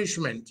more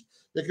punishment,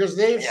 because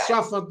they've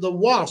suffered the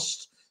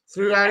worst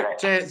throughout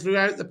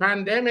the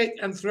pandemic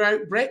and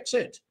throughout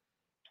Brexit.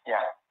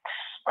 Yeah.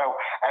 Well,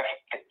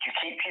 if you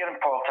keep hearing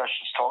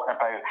politicians talking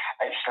about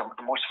it's the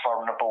most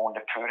vulnerable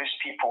and the poorest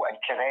people, and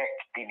correct,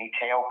 they need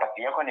help, but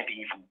they're going to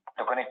be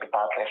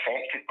badly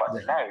affected.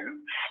 But now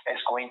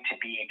it's going to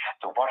be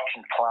the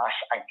working class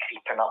and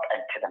creeping up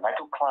into the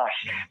middle class.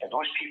 And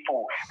those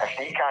people, if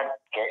they can't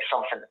get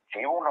something,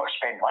 they will not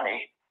spend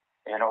money.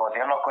 They're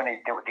not going to.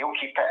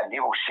 They'll keep it and they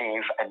will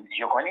save. And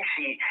you're going to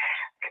see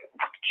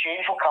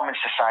change will come in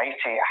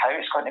society. How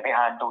it's going to be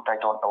handled, I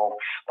don't know.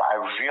 But I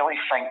really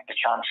think the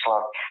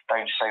Chancellor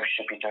down south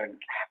should be doing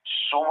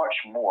so much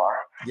more.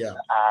 Yeah.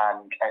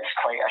 And it's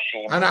quite a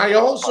shame. And I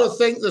also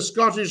think the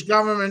Scottish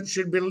Government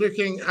should be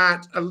looking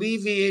at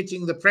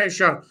alleviating the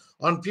pressure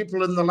on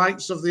people in the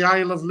likes of the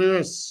Isle of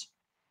Lewis.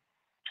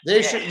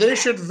 They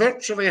should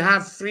virtually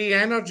have free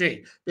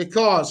energy,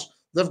 because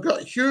they've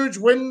got huge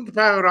wind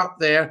power up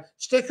there.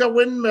 Stick a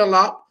windmill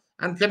up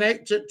and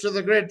connect it to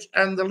the grid,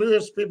 and the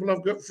Lewis people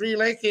have got free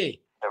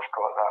lecky. They've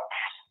got that.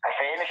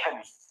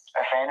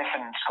 If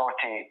anything,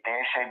 Scotty, the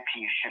SNP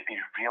should be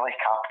really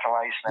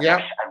capitalising on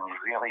this and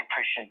really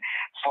pushing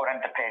for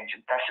independence.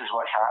 This is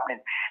what's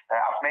happening.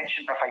 I've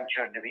mentioned, I think,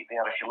 during the week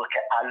there, if you look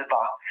at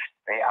Alba,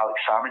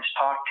 Alex Salmond's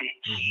party,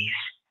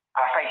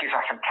 I think he's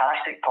a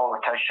fantastic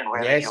politician,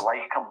 whether you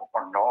like him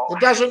or not.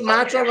 It doesn't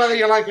matter whether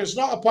you like him. It's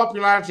not a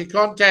popularity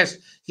contest.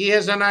 He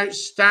is an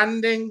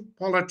outstanding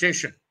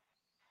politician.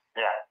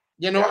 Yeah.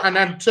 You know, and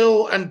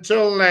until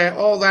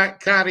all that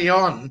carry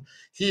on,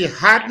 he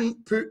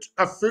hadn't put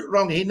a foot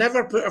wrong. He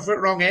never put a foot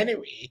wrong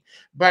anyway.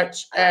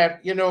 But,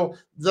 you know,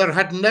 there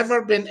had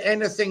never been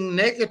anything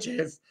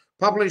negative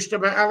published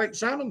about Alex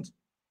Salmond.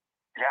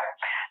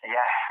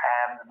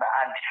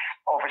 And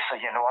obviously,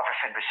 you know,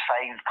 everything was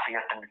fine,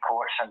 cleared in the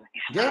courts, and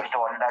he's moved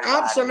on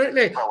now.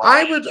 Absolutely.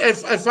 I would,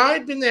 if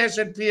I'd been the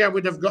SNP, I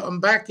would have got him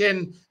back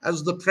in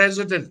as the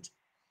president.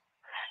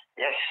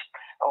 Yes.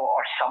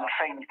 Or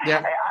something. Yeah.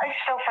 I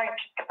still think,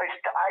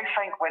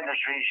 when there's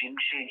regime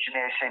change in the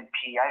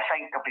SNP, I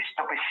think there'll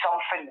be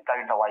something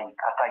down the line,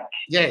 I think.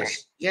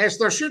 Yes,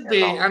 there should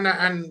be.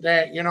 And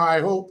you know, I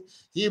hope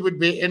he would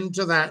be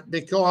into that,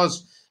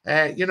 because,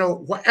 you know,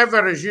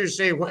 whatever, as you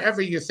say,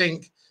 whatever you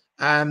think,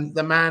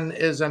 the man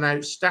is an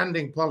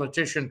outstanding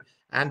politician,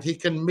 and he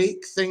can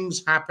make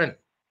things happen.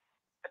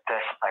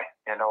 Definitely,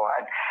 you know,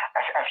 and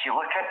if you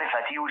look at the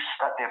videos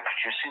that they're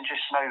producing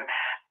just now,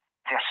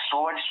 they're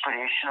so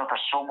inspirational,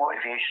 they're so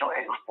motivational,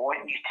 it's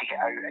wanting you to get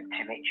out and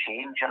to make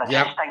change. And I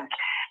think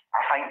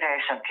the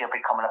SNP are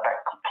becoming a bit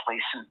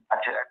complacent.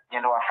 You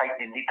know, I think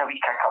they need a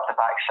wee kick up the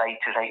backside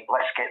to, right,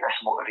 let's get this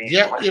motivation.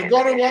 Yeah, you've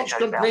got to watch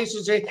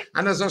complacency.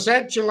 And as I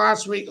said to you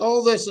last week,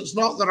 all this, it's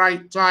not the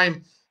right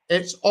time.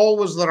 It's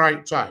always the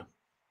right time.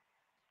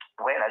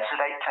 When is the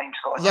right time,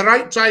 Scott? The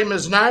right time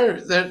is now.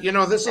 You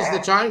know, this is the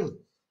time.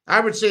 I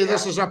would say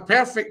this is a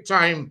perfect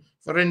time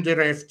for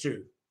IndieRef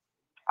 2.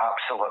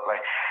 Absolutely.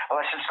 Well,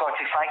 listen,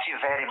 Scotty, thank you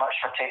very much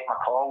for taking my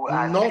call.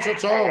 And, not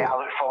at all. I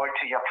look forward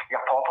to your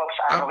pop-ups.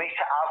 I'm away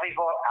to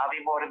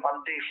Aviemore on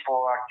Monday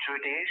for 2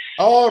 days.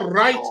 All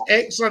right,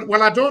 excellent.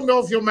 Well, I don't know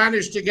if you'll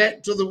manage to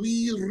get to the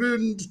wee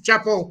ruined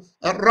chapel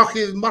at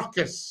Rocky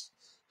Marcus.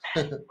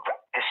 The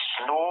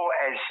snow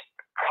is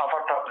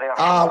covered up there.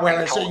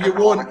 Well, so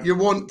you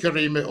won't,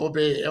 Kareem. It'll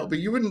be.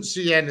 You wouldn't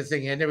see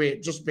anything anyway.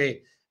 It'd just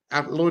be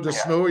a load of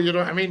snow. You know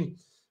what I mean?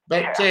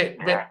 But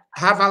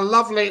have a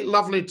lovely,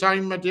 lovely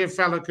time, my dear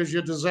fellow, because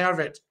you deserve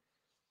it.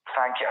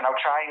 Thank you. And I'll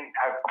try and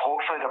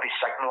hopefully there'll be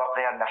signal up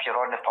there, and if you're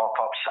on the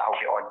pop-ups, I'll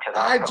get on to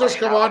that. I'd just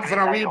come on for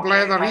a wee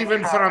blather,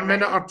 even for a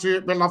minute or two.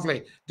 It'd be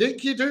lovely.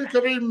 Dinky do,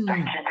 Kareem.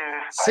 Dinky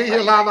do. See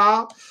you,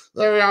 Lala.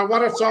 There we are.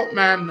 What a top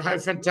man. How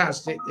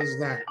fantastic is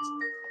that?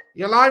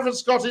 You're live on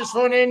Scotty's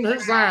phone in.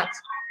 Who's that?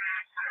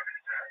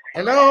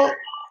 Hello?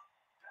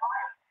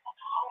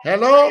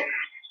 Hello?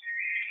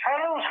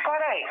 Hello,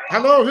 Scotty.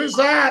 Hello, who's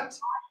that?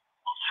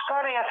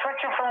 Scotty, it's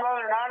Richard from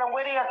Northern Ireland.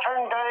 Where do you I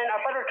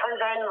better turn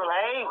down the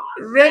live.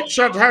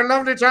 Richard, how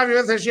lovely to have you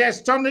with us.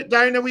 Yes, turn it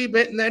down a wee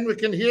bit and then we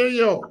can hear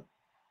you.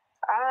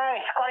 Aye,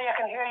 Scotty, I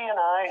can hear you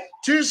now.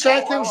 2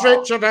 seconds,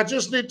 Richard. I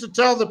just need to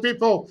tell the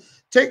people,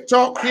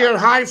 TikTok here,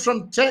 hi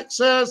from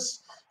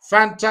Texas.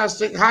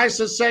 Fantastic. Hi,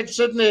 said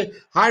Sydney.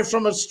 Hi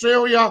from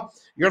Australia.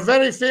 You're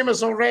very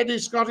famous already,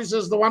 Scotty,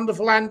 says the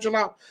wonderful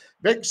Angela.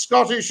 Big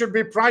Scotty should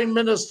be Prime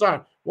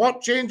Minister.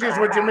 What changes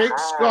would you make,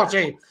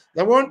 Scotty?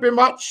 There won't be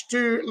much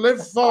to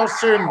live for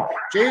soon.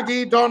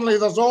 JD Donnelly,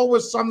 there's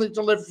always something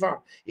to live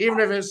for, even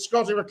if it's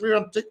Scotty McClure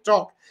on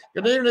TikTok.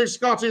 Good evening,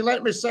 Scotty.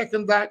 Let me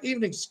second that.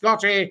 Evening,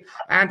 Scotty.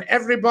 And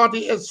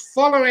everybody is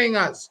following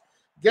us.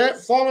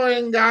 Get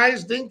following,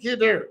 guys. Dinky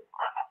do.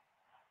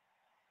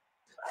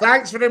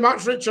 Thanks very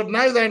much, Richard.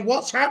 Now then,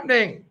 what's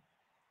happening?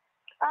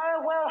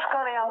 Well,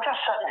 Scotty, I'm just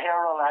sitting here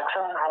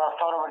relaxing, and I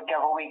thought I would give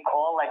a wee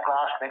call like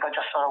last week. I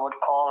just thought I would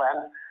call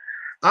in.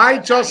 I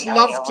just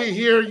love to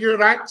hear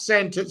your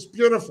accent. It's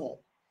beautiful.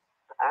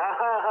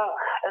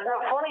 Isn't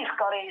it funny,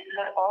 Scotty,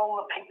 that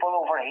all the people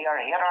over here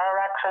hear our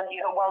accent?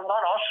 You know, well, not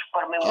us,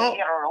 but I mean, we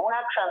hear our own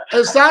accent.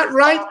 Is that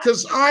right?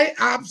 Because I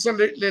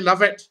absolutely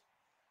love it.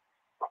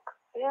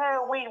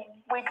 Yeah, we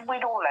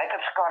don't like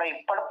it, Scotty.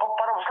 But I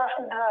was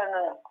listening to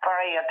them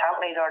very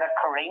attentively there to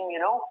Kareem, you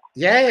know.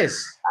 Yes.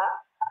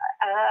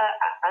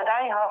 And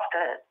I have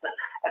to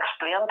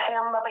explain to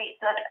him maybe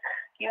that,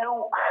 you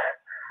know,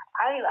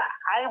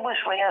 I was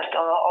raised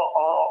on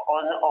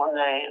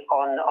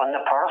the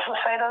Protestant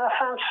side of the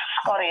fence,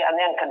 Scotty, and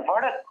then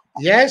converted.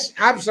 Yes,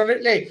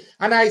 absolutely.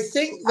 And I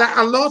think that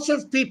a lot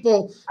of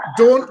people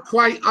don't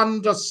quite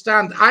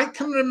understand. I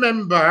can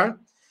remember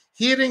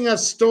hearing a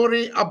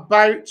story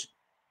about,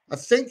 I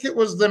think it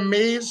was the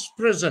Maze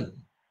prison,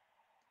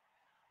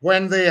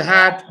 when they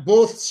had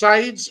both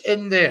sides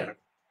in there.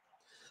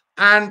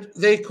 And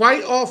they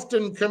quite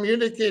often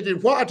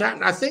communicated what had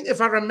happened. I think, if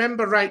I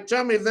remember right,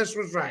 tell me if this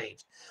was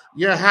right.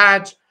 You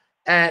had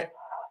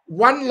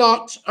one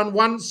lot on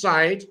one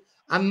side,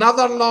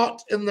 another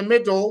lot in the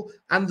middle,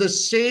 and the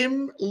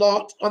same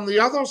lot on the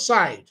other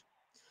side.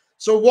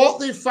 So what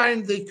they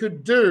found they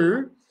could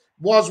do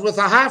was, with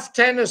a half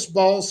tennis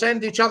ball,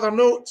 send each other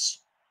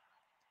notes.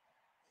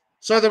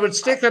 So they would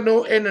stick a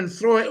note in and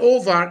throw it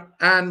over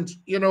and,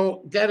 you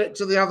know, get it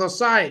to the other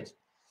side.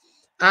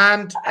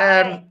 And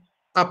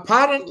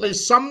apparently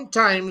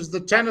sometimes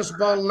the tennis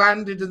ball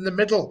landed in the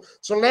middle.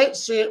 So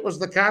let's say it was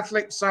the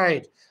Catholic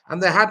side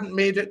and they hadn't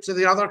made it to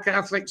the other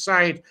Catholic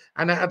side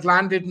and it had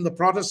landed in the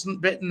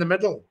Protestant bit in the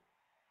middle.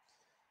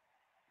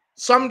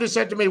 Somebody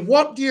said to me,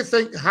 what do you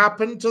think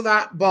happened to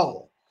that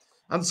ball?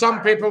 And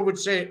some people would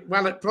say,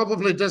 well, it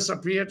probably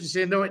disappeared. You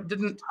say, no, it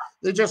didn't.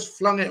 They just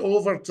flung it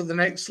over to the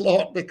next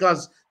lot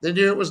because they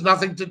knew it was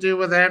nothing to do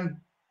with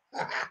them.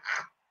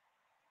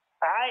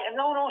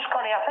 No,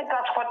 Scotty, I think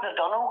that's what they've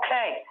done,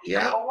 okay.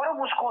 Yeah. But what I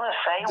was going to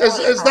say was...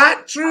 Is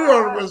that true,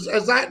 or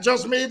is that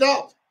just made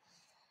up?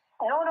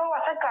 No, I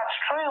think that's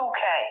true,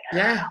 okay.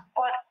 Yeah.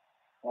 But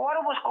what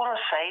I was going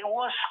to say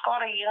was,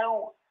 Scotty, you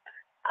know,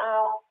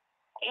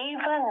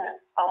 even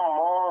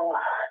among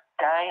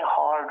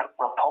die-hard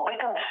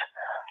Republicans,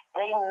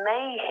 they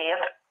may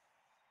hate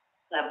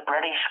the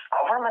British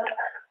government.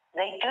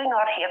 They do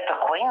not hate the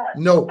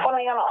Queen. No.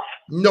 Funny enough.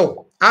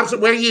 No,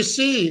 absolutely. Well, you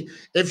see,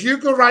 if you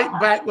go right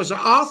back, was it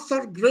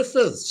Arthur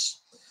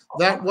Griffiths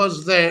that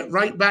was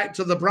right back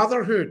to the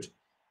Brotherhood?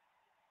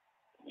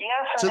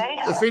 Yes, to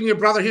the Fenian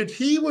Brotherhood.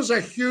 He was a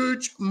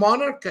huge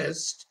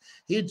monarchist.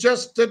 He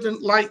just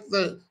didn't like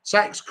the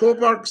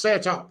Saxe-Coburg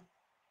setup.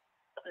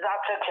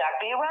 That's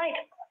exactly right.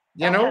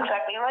 You know? That's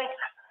exactly right.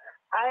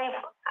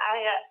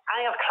 I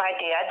have tried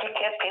to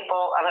educate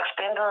people and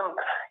explain to them,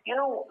 you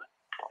know,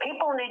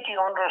 people need to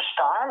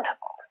understand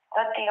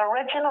that the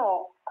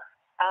original,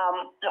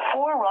 the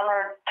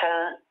forerunner to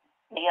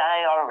the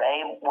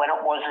IRA, when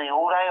it was the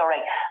old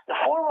IRA, the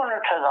forerunner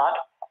to that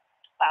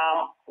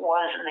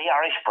was the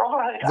Irish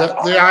Brotherhood.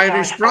 The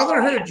Irish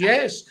Brotherhood,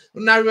 yes.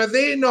 Now, were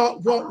they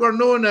not what were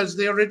known as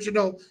the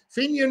original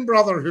Fenian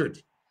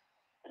Brotherhood?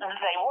 They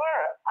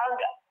were,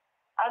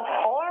 and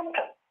formed,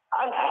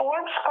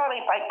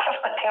 Scotty, by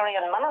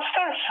Presbyterian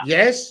ministers.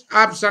 Yes,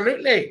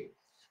 absolutely.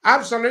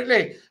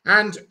 Absolutely.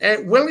 And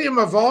William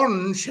of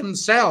Orange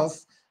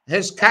himself,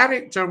 his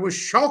character was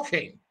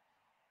shocking.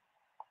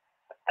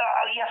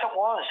 Yes, it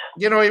was.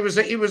 You know,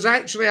 he was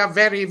actually a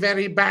very,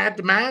 very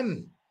bad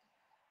man.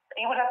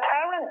 He was a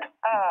tyrant.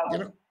 You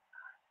know,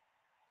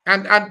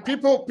 and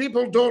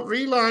people don't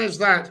realize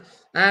that.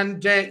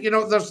 And you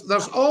know,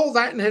 there's all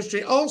that in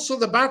history. Also,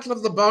 the Battle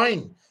of the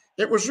Boyne.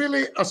 It was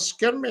really a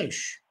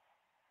skirmish.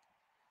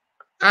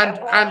 And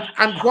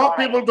what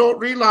people don't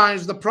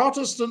realize, the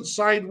Protestant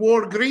side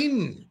wore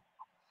green.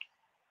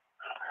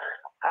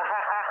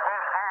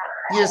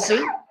 You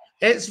see,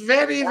 it's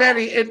very,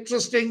 very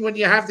interesting when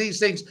you have these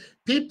things.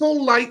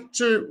 People like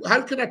to,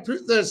 how can I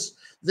put this?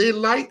 They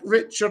like,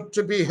 Richard,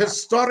 to be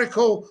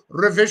historical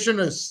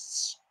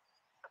revisionists.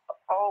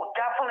 Oh,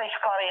 definitely,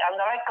 Scotty, and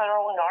they like their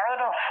own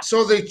narrative.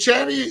 So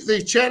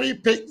they cherry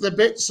pick the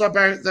bits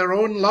about their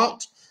own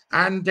lot,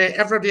 and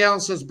everybody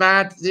else is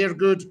bad, they're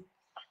good.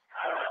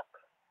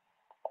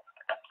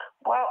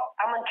 Well,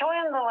 I'm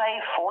enjoying the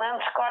live phone-in,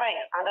 Scotty,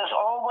 and as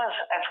always,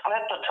 it's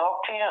great to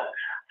talk to you.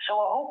 So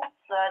I hope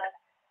that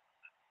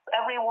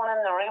everyone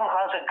in the room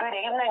has a good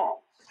evening.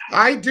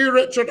 I do,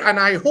 Richard, and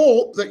I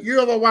hope that you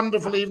have a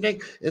wonderful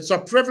evening. It's a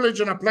privilege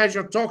and a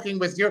pleasure talking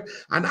with you,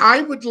 and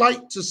I would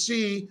like to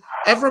see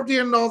everybody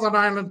in Northern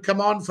Ireland come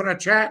on for a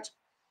chat.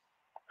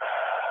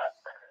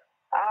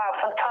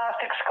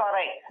 Fantastic,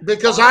 Scotty.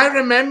 Because I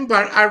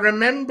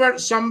remember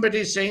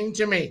somebody saying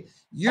to me,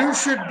 you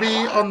should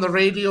be on the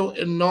radio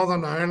in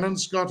Northern Ireland,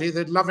 Scotty.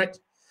 They'd love it.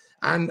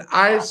 And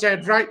I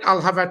said, right,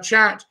 I'll have a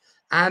chat.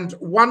 And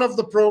one of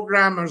the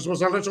programmers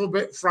was a little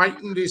bit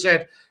frightened. He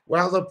said,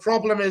 well, the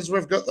problem is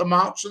we've got the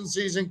marching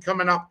season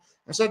coming up.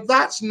 I said,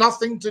 that's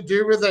nothing to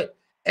do with it.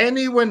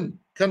 Anyone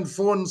can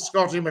phone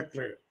Scotty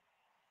McClue.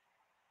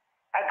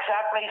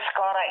 Exactly,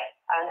 Scotty.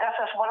 And this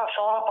is what it's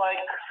all about.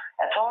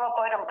 It's all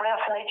about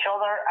embracing each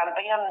other and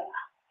being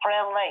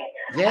friendly.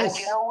 Yes.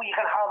 And you know, you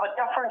can have a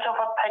difference of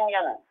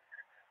opinion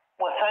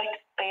without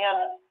being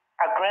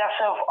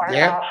aggressive or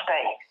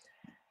nasty.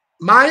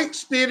 My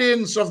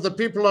experience of the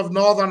people of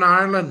Northern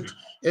Ireland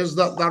is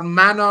that their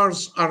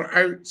manners are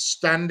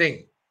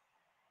outstanding.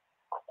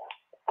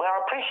 Well,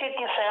 I appreciate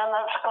you saying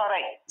that,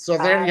 Scotty. So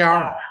there you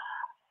are.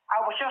 I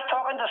was just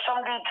talking to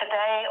somebody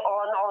today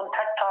on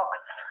TikTok,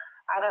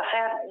 and I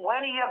said,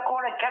 when are you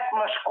going to get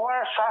my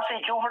square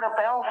sausage over to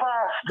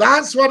Belfast?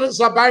 That's what it's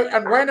about.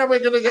 And when are we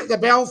going to get the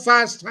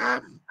Belfast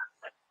ham?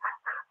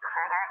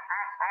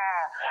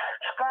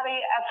 Scotty,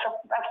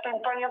 it's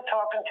been brilliant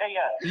talking to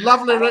you.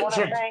 Lovely,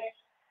 Richard.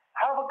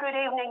 Have a good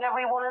evening,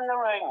 everyone in the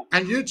room.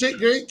 And you take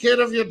great care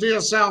of your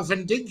dear self,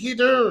 and dinky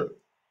do.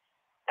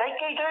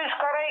 Dinky do,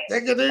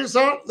 Scotty. Dinky do,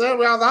 sir. There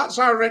we are. That's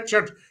our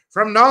Richard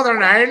from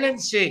Northern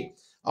Ireland, see,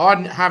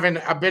 on having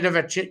a bit of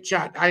a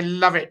chit-chat. I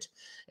love it.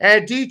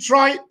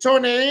 Detroit,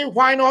 Tony,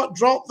 why not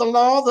drop the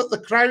law that the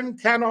crown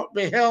cannot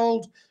be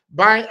held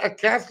by a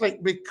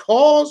Catholic?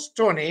 Because,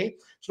 Tony,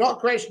 it's not a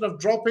question of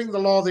dropping the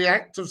law, the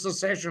Act of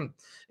Secession.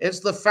 It's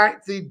the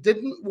fact they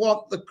didn't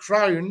want the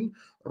crown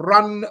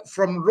run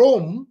from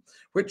Rome,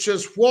 which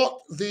is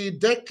what the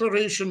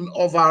Declaration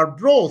of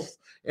Arbroath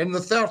in the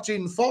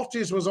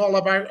 1340s was all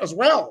about as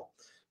well,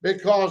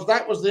 because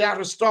that was the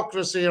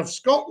aristocracy of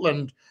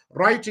Scotland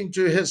writing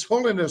to His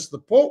Holiness the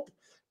Pope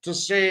to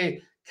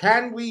say,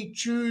 can we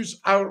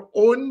choose our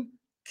own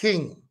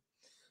king?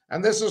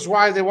 And this is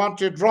why they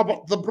wanted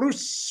Robert the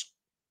Bruce.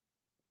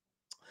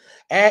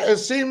 It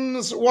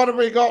seems, what have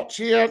we got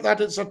here?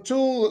 That it's a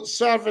tool that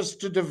serves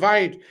to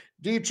divide.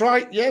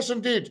 Detroit, yes,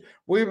 indeed.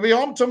 We'll be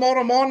on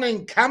tomorrow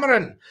morning.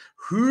 Cameron,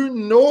 who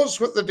knows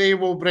what the day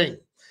will bring?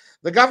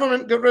 The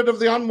government get rid of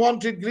the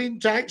unwanted green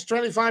tax,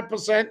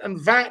 25%,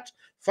 and VAT,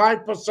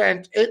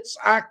 5%. It's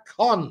a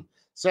con,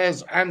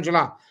 says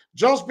Angela.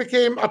 Just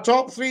became a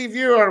top 3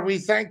 viewer. We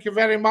thank you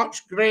very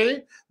much,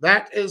 Gray.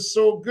 That is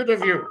so good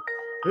of you.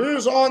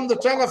 Who's on the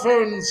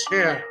telephones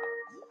here?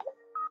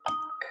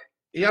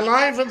 You're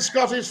live on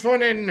Scottish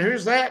Phone In.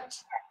 Who's that?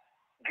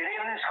 Good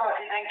evening,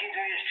 Scotty. Dinky do,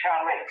 it's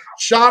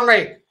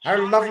Charlie. Charlie,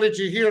 how lovely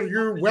to hear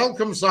you.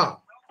 Welcome, sir.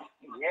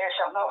 Yes,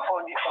 I've not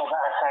phoned you for a bit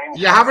of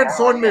time. You haven't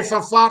phoned me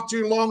for far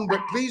too long, but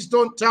please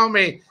don't tell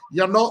me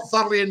you're not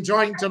thoroughly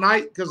enjoying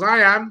tonight, because I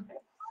am.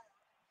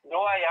 No,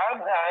 I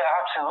am.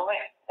 Absolutely.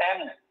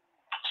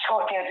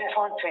 Scotty, I just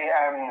want to,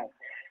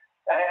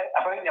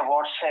 about the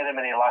awards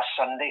ceremony last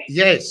Sunday.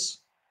 Yes.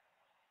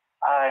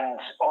 And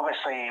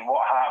obviously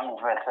what happened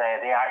with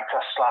the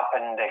actor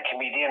slapping the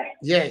comedian.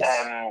 Yes.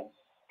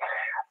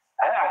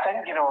 I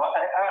think,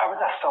 I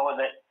would have thought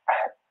that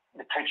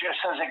the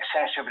producers,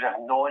 etc., would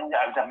have known.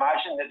 I would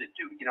imagine that the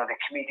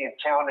comedian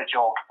telling a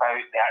joke about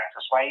the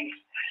actor's wife,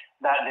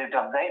 that they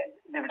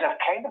would have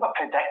kind of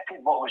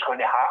predicted what was going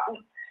to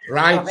happen.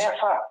 Right. So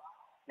therefore,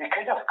 they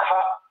could have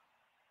cut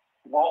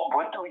what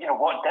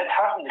did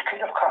happen. They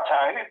could have cut it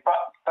out,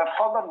 but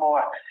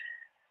furthermore,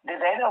 they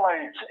then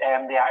allowed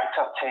the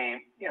actor to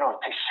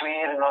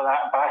swear and all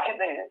that back at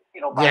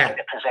at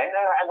the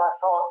presenter, and I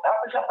thought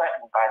that was a bit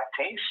in bad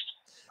taste.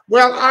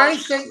 Well, I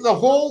think the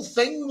whole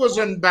thing was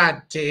in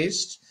bad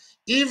taste,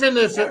 even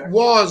if it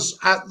was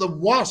at the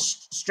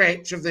worst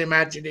stretch of the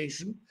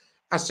imagination,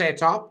 a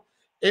setup.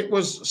 It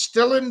was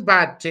still in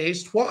bad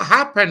taste. What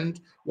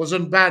happened was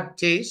in bad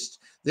taste.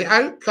 The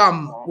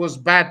outcome was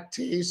bad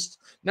taste.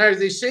 Now,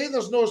 they say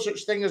there's no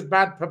such thing as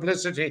bad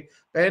publicity,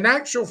 but in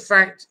actual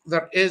fact,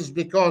 there is,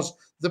 because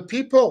the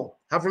people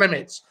have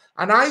limits.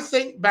 And I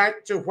think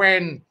back to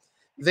when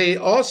the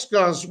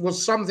Oscars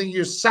was something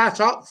you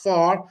sat up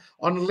for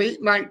on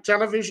late night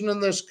television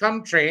in this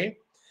country,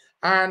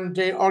 and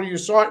or you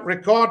saw it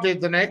recorded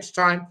the next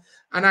time.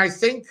 And I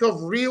think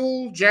of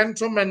real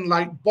gentlemen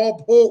like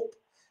Bob Hope,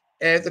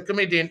 the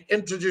comedian,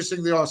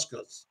 introducing the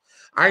Oscars.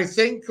 I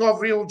think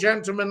of real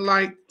gentlemen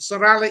like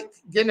Sir Alec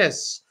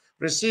Guinness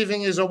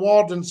receiving his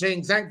award and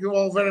saying, thank you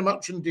all very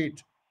much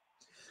indeed.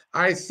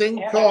 I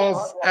think of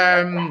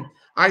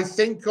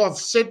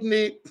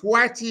Sidney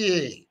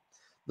Poitier,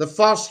 the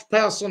first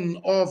person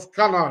of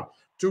colour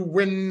to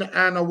win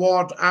an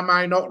award, am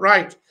I not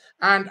right?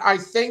 And I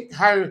think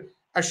how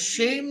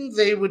ashamed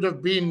they would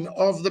have been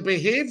of the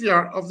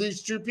behaviour of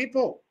these two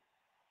people.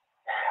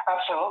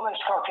 Absolutely,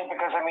 Scotty,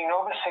 because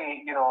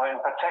obviously, in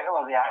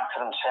particular, the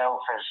actor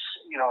himself is,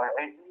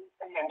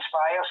 he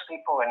inspires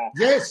people, and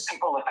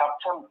people look up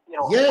to him.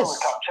 People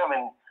look up to him,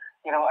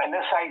 and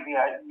this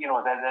idea,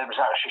 that was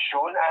actually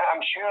shown.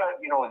 I'm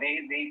sure,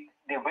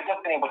 they would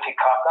have been able to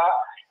cut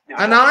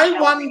that. And I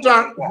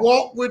wonder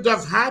what would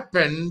have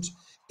happened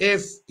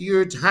if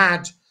you'd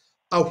had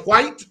a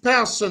white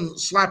person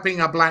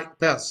slapping a black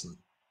person.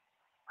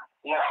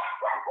 Yeah.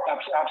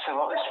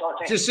 Absolutely,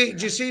 Scotty.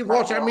 Do you see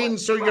what I mean?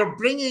 So you're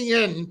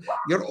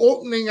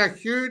opening a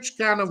huge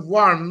can of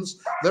worms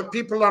that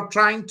people are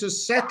trying to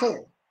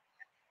settle.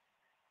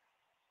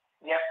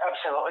 Yeah,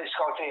 absolutely,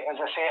 Scotty. As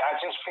I say, I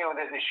just feel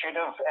that they should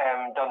have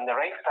done the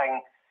right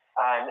thing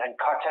and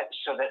cut it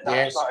so that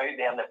that's not out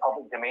there in the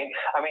public domain.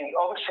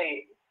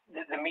 Obviously,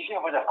 the media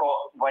would have got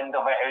wind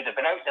of it. It would have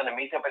been out there in the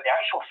media, but the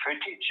actual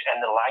footage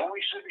and the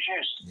language that was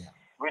used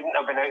wouldn't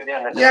have been out there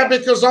in the Yeah,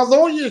 because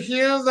although you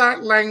hear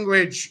that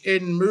language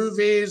in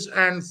movies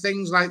and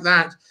things like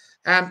that,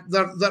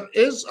 there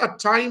is a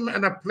time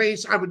and a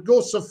place. I would go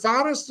so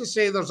far as to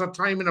say there's a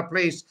time and a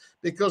place,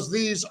 because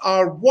these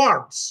are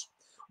words.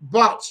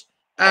 But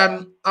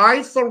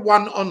I, for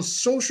one, on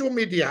social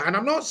media, and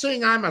I'm not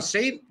saying I'm a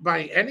saint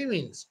by any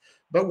means,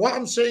 but what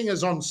I'm saying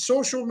is on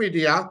social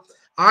media,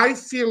 I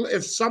feel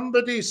if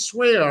somebody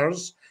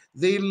swears,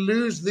 they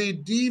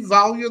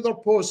devalue their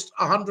post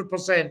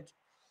 100%.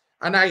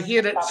 And I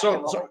hear it.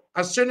 So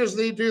as soon as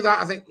they do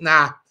that, I think,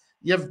 nah,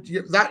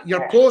 that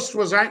your post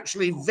was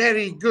actually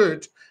very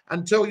good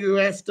until you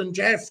effed and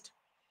jeffed.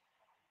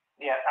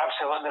 Yeah,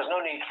 absolutely. There's no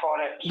need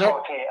for it, No.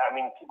 Scotty. I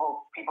mean,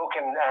 people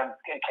can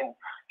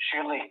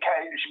surely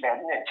should be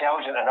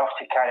intelligent enough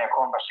to carry a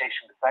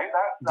conversation without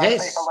that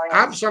Yes, type of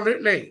language.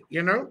 absolutely.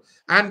 You know,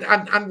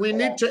 and we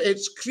need to.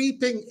 It's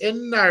creeping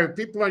in now.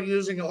 People are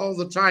using it all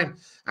the time,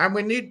 and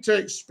we need to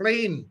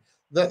explain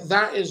that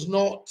that is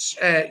not,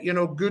 you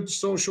know, good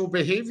social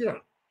behavior.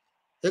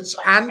 It's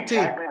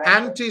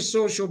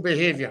anti-social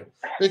behavior,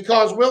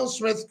 because Will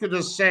Smith could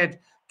have said,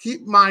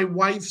 "Keep my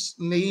wife's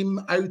name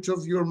out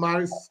of your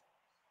mouth."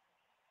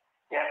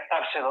 Yeah,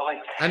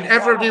 absolutely. And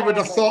everybody would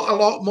have thought a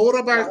lot more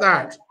about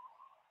that.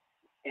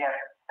 Yeah,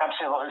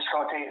 absolutely,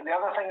 Scotty. The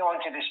other thing I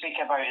wanted to speak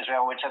about as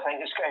well, which I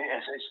think is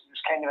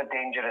kind of a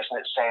dangerous in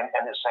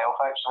itself,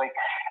 actually,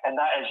 and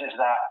that is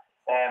that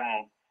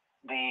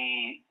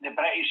the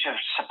British have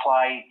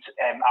supplied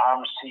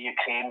arms to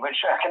Ukraine,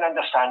 which I can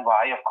understand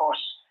why, of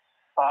course,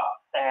 but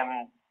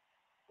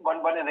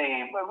one of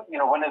the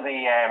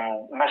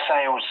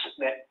missiles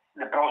that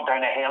brought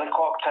down a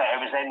helicopter, it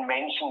was then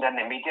mentioned in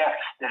the media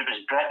that it was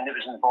Britain that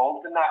was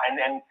involved in that,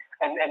 and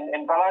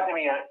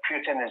Vladimir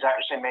Putin has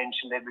actually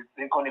mentioned that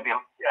they're going to be,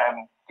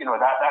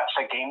 that's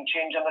a game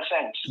changer in a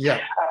sense. Yeah.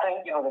 I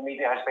think, the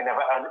media has been a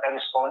bit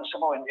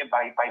irresponsible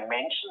by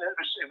mentioning it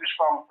was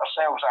from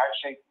ourselves that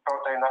actually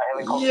brought down that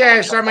helicopter.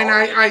 Yes, I mean,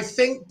 I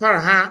think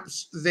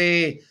perhaps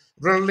the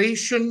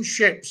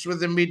relationships with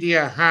the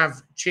media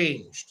have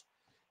changed,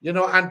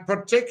 and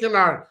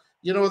particular,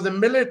 the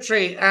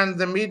military and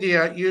the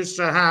media used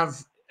to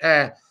have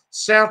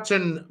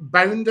certain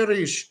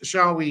boundaries,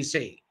 shall we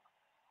say.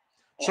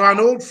 So an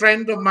old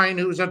friend of mine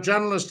who was a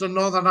journalist in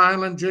Northern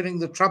Ireland during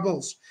the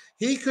Troubles,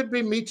 he could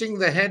be meeting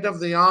the head of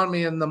the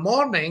army in the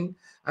morning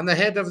and the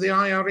head of the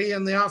IRA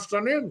in the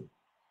afternoon.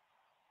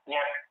 Yeah,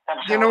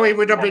 absolutely. He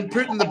would have been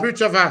put in the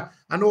boot of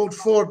an old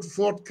Ford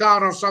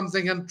car or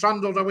something and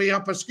trundled away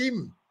up a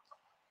scheme.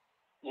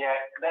 Yeah,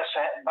 that's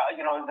it. But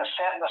there's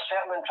certain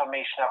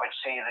information I would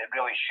say that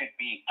really should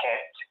be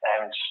kept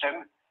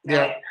stum.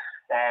 Yeah.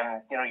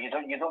 You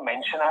don't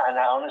mention it, and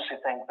I honestly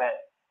think that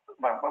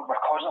we're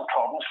causing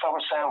problems for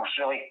ourselves,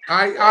 really.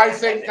 I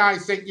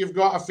think you've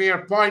got a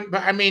fair point,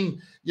 but I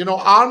mean,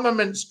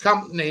 armaments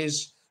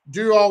companies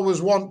do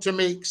always want to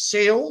make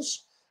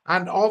sales,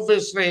 and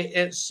obviously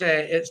it's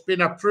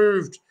been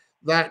approved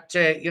that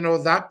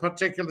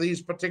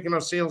these particular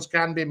sales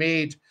can be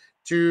made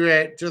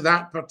to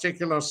that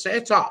particular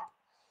setup.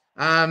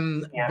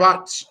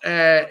 But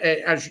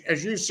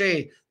as you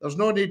say, there's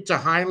no need to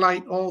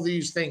highlight all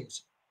these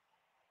things.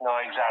 No,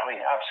 exactly,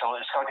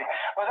 absolutely, Scotty.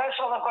 Well, that's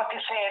all I've got to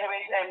say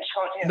anyway,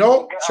 Scotty.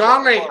 No,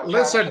 Charlie,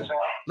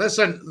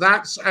 listen,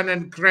 that's an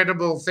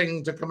incredible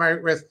thing to come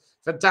out with.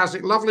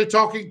 Fantastic. Lovely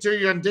talking to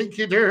you, and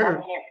dinky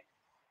do.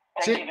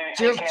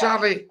 Cheers,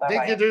 Charlie.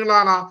 Dinky do,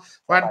 Lala.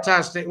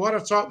 Fantastic. What a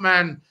top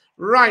man.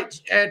 Right,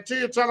 to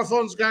your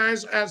telephones,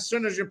 guys, as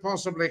soon as you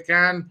possibly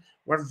can.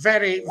 We're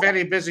very,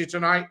 very busy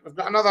tonight. We've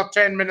got another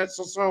 10 minutes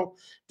or so.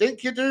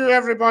 Dinky do,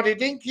 everybody.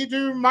 Dinky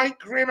do,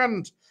 Mike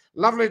Raymond.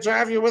 Lovely to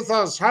have you with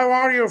us. How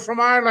are you from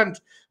Ireland?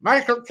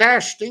 Michael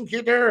Cash,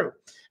 dinky do.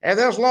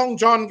 There's Long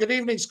John. Good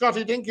evening,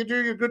 Scotty. Dinky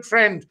do, your good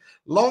friend.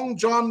 Long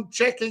John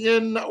checking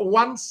in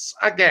once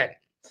again.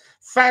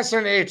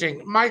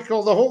 Fascinating.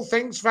 Michael, the whole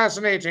thing's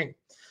fascinating.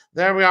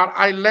 There we are.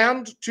 I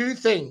learned two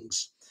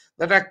things.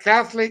 That a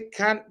Catholic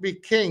can't be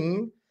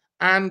king,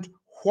 and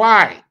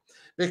why?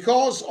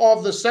 Because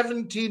of the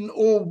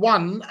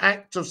 1701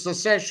 Act of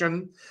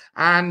Secession,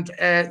 and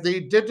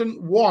they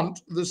didn't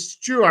want the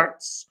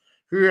Stuarts,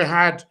 who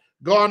had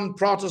gone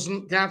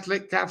Protestant,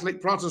 Catholic,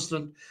 Catholic,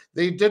 Protestant.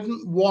 They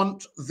didn't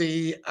want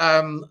the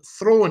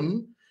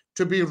throne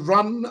to be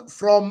run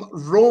from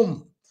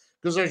Rome.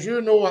 Because as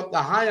you know, at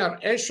the higher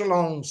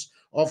echelons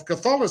of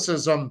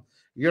Catholicism,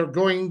 you're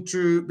going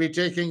to be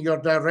taking your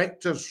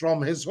directives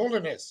from His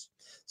Holiness.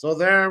 So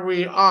there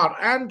we are.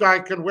 And I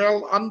can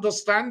well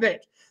understand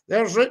it.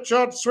 There's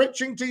Richard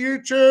switching to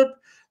YouTube.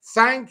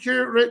 Thank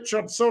you,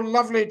 Richard. So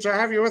lovely to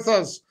have you with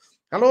us.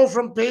 Hello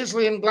from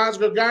Paisley in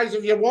Glasgow. Guys,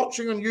 if you're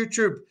watching on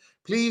YouTube,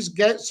 please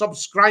get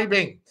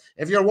subscribing.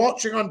 If you're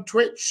watching on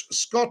Twitch,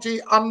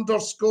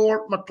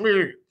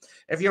 Scotty_McClue.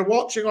 If you're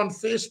watching on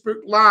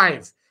Facebook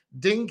Live,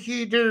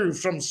 Dinky Do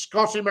from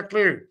Scotty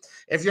McClue.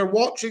 If you're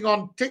watching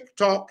on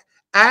TikTok,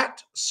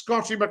 at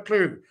Scotty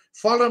McClue.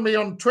 Follow me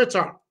on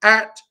Twitter,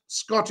 at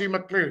Scotty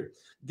McClue.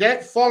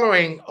 Get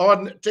following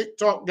on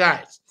TikTok,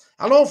 guys.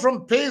 Hello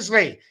from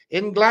Paisley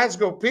in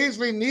Glasgow.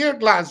 Paisley near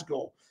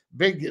Glasgow.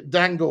 Big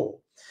Dango.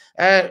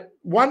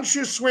 Once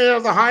you swear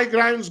the high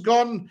ground's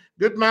gone,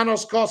 good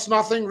manners cost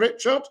nothing,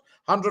 Richard.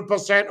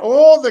 100%.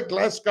 Oh, the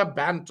Gleska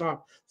banter,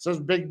 says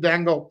Big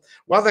Dangle.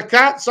 Well, the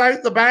cat's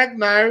out the bag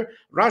now.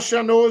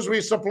 Russia knows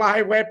we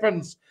supply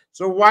weapons.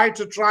 So why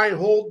to try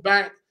hold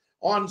back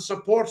on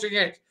supporting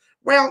it?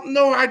 Well,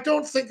 no, I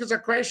don't think it's a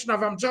question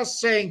of, I'm just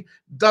saying,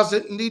 does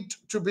it need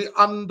to be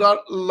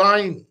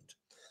underlined?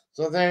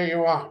 So there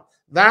you are.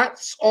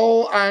 That's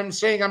all I'm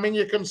saying. I mean,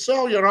 you can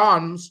sell your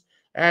arms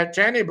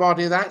to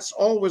anybody. That's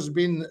always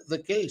been the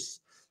case.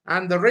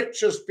 and the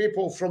richest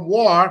people from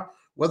war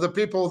were the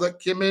people that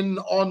came in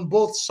on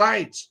both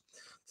sides.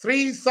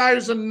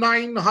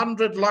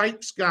 3,900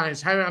 likes,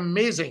 guys. How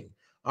amazing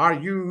are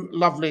you,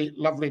 lovely,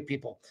 lovely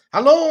people?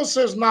 Hello,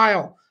 says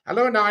Niall.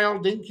 Hello, Niall.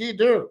 Dinky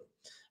do.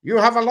 You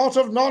have a lot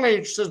of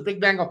knowledge, says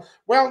Big Dangle.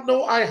 Well,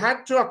 no, I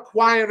had to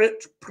acquire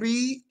it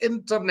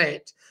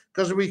pre-internet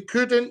because we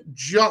couldn't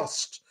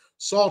just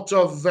sort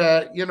of,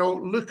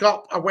 look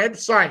up a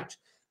website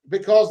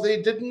because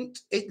they didn't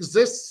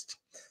exist.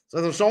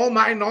 So that's all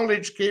my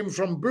knowledge came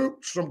from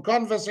books, from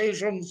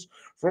conversations,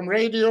 from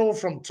radio,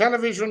 from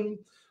television,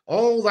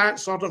 all that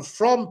sort of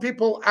from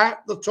people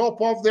at the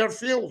top of their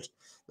field.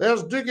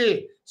 There's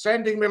Doogie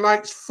sending me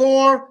likes,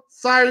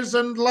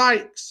 4,000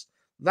 likes.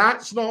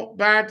 That's not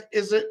bad,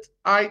 is it?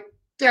 I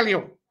tell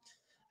you.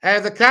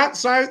 The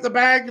cat's out the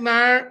bag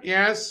now.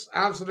 Yes,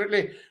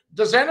 absolutely.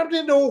 Does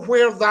anybody know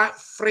where that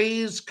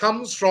phrase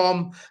comes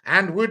from?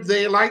 And would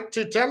they like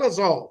to tell us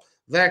all?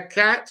 The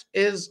cat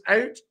is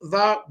out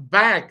the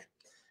bag.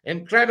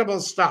 Incredible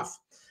stuff.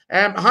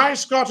 Hi,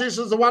 Scotty,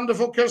 says the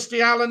wonderful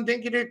Kirsty Allen.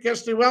 Dinky Doo,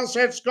 Kirsty. Well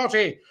said,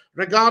 Scotty,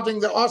 regarding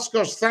the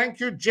Oscars. Thank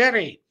you,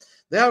 Jerry.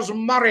 There's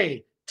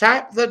Murray.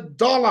 Tap the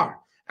dollar.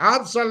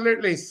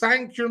 Absolutely.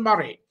 Thank you,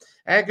 Murray.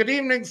 Good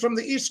evening from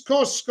the East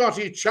Coast,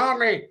 Scotty.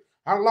 Charlie,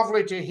 how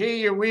lovely to hear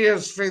your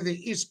ears from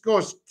the East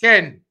Coast.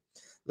 Ken,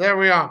 there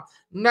we are.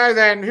 Now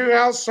then, who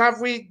else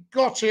have we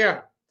got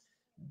here?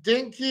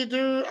 Dinky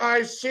Doo,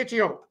 I say to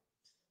you.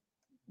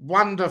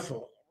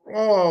 Wonderful.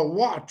 Oh,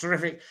 what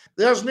terrific.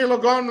 There's Neil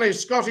O'Gonley.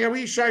 Scotty, a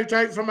wee shout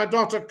out from my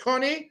daughter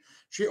Connie.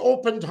 She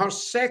opened her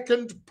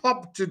second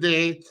pub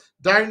today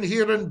down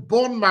here in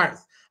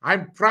Bournemouth.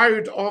 I'm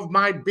proud of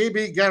my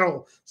baby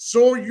girl.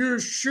 So you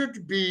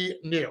should be,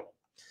 Neil.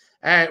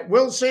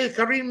 Will say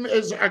Kareem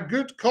is a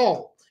good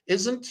call.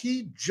 Isn't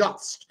he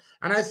just?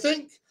 And I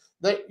think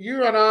that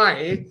you and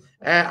I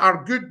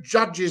are good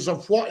judges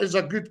of what is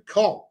a good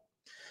call.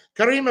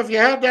 Kareem, have you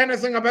heard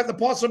anything about the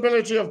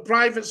possibility of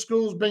private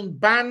schools being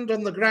banned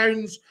on the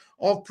grounds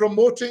of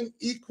promoting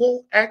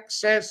equal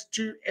access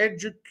to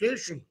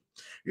education?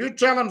 You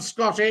tell him,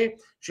 Scotty,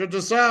 she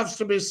deserves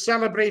to be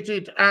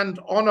celebrated and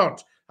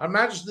honoured. Her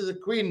Majesty the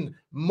Queen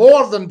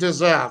more than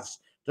deserves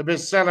to be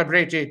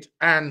celebrated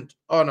and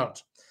honoured.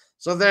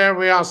 So there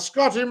we are.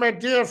 Scotty, my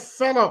dear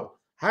fellow,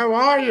 how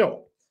are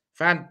you?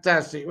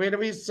 Fantastic. Wait a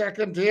wee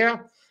second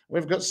here.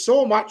 We've got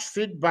so much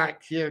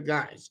feedback here,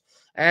 guys.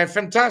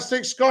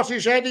 Fantastic.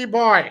 Scottish Eddie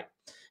boy.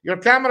 Your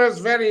camera is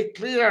very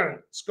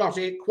clear,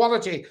 Scotty.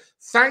 Quality.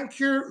 Thank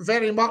you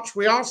very much.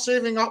 We are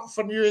saving up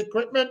for new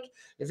equipment.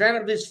 If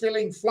anybody's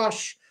feeling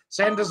flush,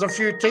 send us a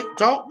few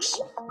TikToks.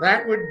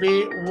 That would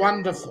be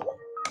wonderful.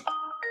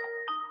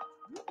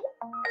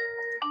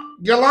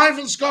 You're live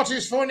in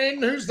Scotty's phone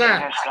in. Who's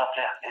that? It's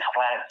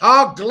Glenn.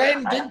 Oh,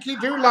 Glenn Dinky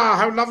Doolah.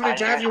 How lovely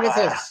to have you with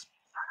us.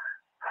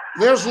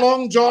 There's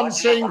Long John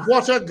saying,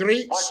 what a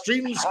great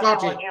stream,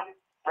 Scotty. What do you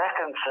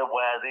reckon to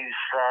where these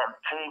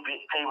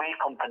TV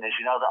companies,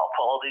 that will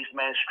put all these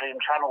mainstream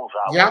channels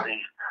out? Yeah.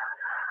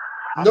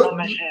 I'm not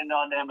mentioning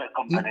no name of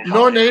companies.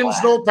 No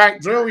names, no pack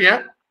drill,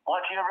 yeah.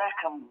 What do you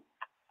reckon?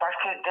 Back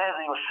in the day,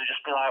 they used to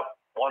just be like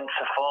 1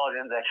 to 4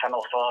 in their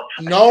channel 4.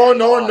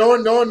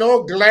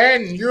 No,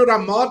 Glenn, you're a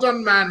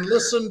modern man.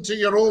 Listen to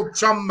your old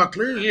chum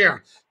McClue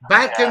here.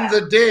 Back in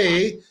the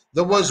day,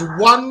 there was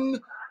one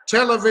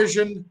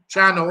television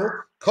channel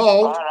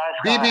called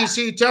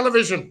BBC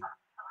Television.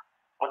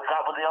 But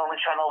that was the only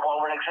channel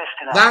what were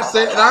existing.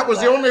 That was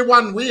the only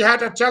one. We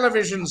had a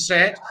television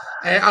set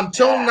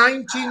until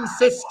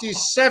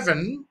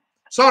 1957.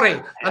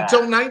 Sorry,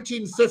 until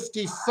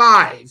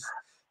 1955.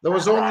 There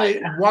was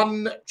only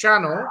one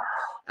channel,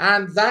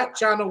 and that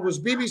channel was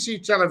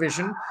BBC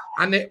Television,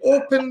 and it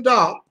opened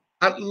up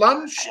at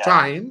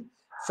lunchtime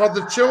for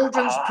the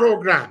children's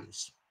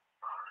programs.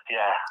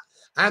 Yeah.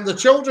 And the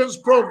children's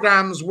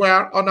programs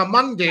were on a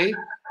Monday,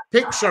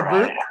 Picture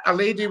Book, a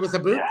lady with a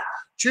book.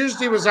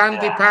 Tuesday was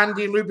Andy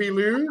Pandy, Looby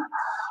Loo.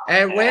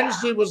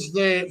 Wednesday was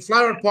the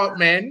Flower Pot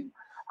Men.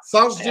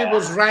 Thursday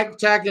was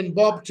Ragtag and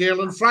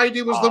Bobtail. And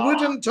Friday was the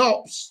Wooden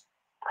Tops.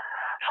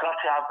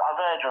 Scotty, I've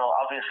heard,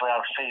 obviously,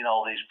 I've seen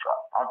all these.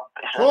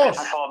 It's a bit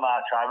before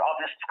my time.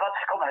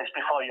 Scotty, come on, it's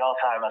before your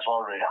time as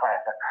well, really.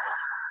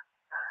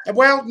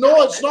 Well,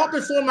 no, it's not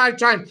before my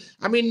time.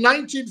 I mean,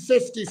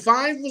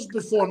 1955 was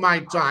before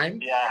my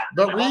time. Yeah.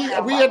 But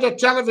we had a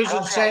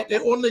television set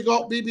that only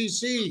got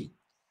BBC.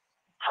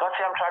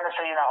 Scotty, I'm trying to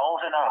say you're not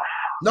old enough.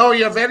 No,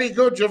 you're very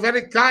good. You're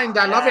very kind.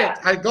 I love it.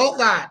 I got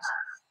that.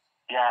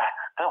 Yeah.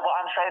 But what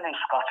I'm saying is,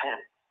 Scotty,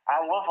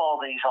 I love all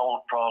these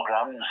old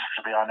programs,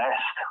 to be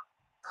honest.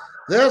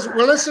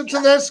 Well, listen to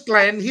this,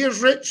 Glenn.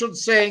 Here's Richard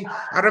saying,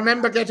 I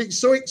remember getting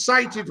so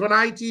excited when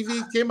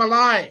ITV came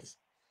alive.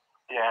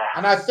 Yeah.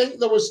 And I think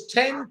there was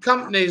 10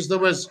 companies. There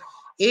was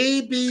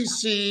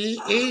ABC,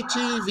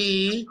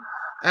 ATV,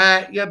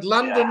 you had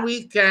London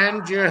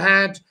Weekend, you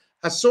had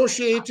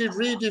Associated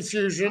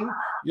Rediffusion,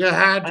 you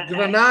had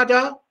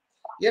Granada,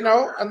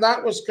 and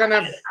that was kind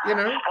of, Scotty, do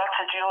you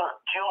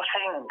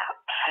think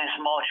since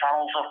more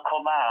channels have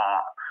come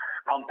out,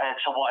 compared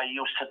to what it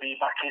used to be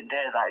back in the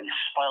day, that he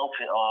spoilt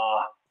it,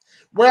 or...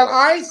 Well,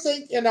 I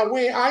think in a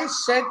way, I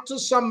said to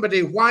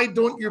somebody, why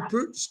don't you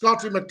put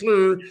Scottie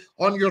McClue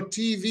on your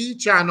TV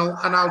channel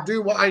and I'll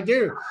do what I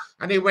do?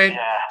 And he went,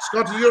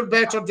 Scottie, you're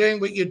better doing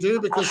what you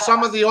do because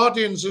some of the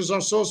audiences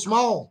are so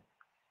small.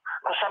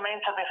 Because, I mean,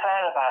 to be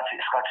fair about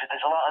it, Scottie,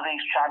 there's a lot of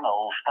these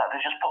channels that they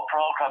just put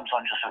programs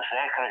on just for the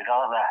sake of it,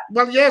 don't they?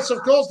 Well, yes,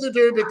 of course they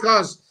do,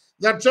 because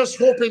they're just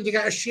hoping to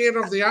get a share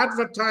of the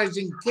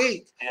advertising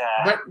cake. Yeah.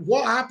 But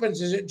what happens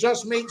is it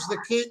just makes the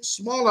cake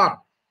smaller.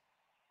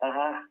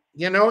 Mm-hmm.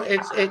 You know,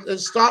 it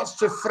starts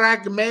to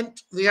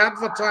fragment the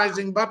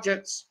advertising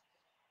budgets.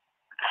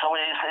 So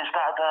is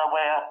that the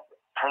way of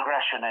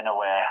progression in a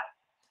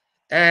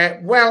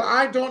way? Well,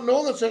 I don't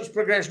know that it's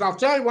progression. I'll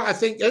tell you what I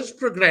think is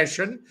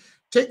progression.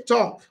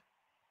 TikTok.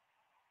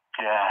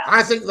 Yeah.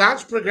 I think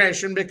that's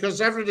progression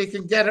because everybody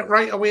can get it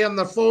right away on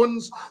their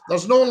phones.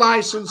 There's no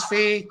license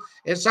fee.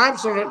 It's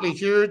absolutely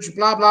huge,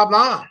 blah, blah,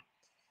 blah.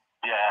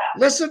 Yeah.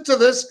 Listen to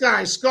this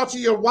guy. Scottie,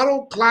 you're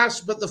world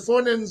class, but the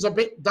phone-in's a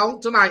bit dull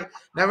tonight.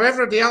 Now,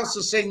 everybody else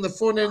is saying the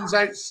phone-in's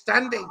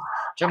outstanding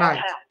tonight.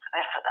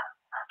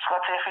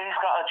 Scottie, if he's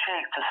got a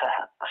cheek to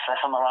say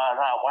something like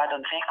that, why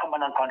doesn't he come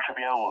in and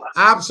contribute?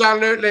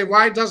 Absolutely.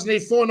 Why doesn't he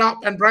phone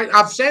up and bright?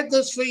 I've said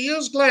this for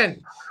years,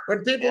 Glenn.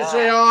 When people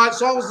say, oh,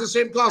 it's always the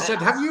same call, I said,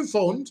 have you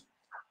phoned?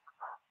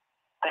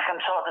 They can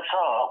talk the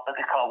talk, but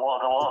they can't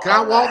walk the walk.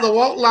 Can't walk the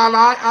walk,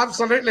 Lala.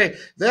 Absolutely.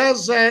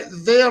 There's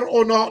there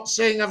or not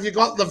saying, have you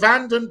got the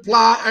Vanden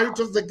Pla out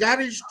of the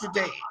garage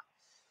today?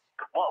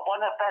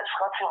 One of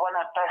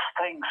the best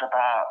things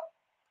about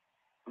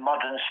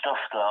modern stuff,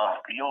 though,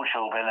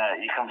 YouTube,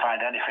 innit? You can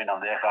find anything on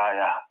there, can't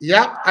you?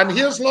 Yep. And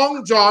here's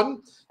Long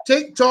John.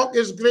 TikTok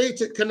is great.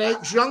 It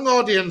connects young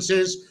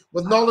audiences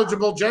with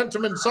knowledgeable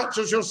gentlemen such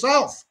as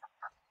yourself.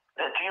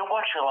 Do you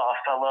watch a lot of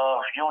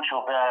fellow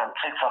YouTube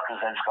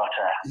TikTokers then,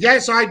 Scottie?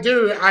 Yes, I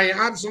do. I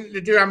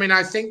absolutely do. I mean,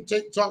 I think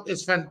TikTok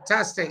is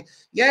fantastic.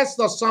 Yes,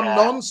 there's some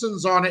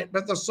nonsense on it,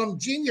 but there's some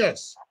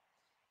genius.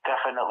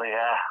 Definitely,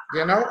 yeah.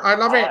 You know, I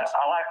love it.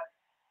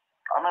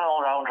 I'm an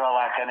all-rounder. I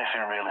like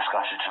anything really,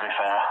 Scottie, to be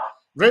fair.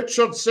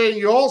 Richard saying,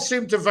 you all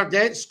seem to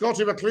forget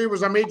Scottie McClue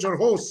was a major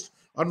host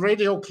on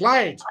Radio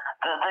Clyde.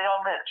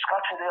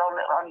 Scottie,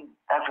 and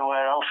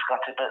everywhere else,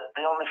 Scottie, but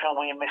the only thing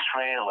we miss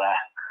really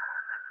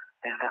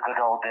is the good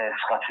old days,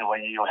 Scottie,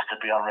 when you used to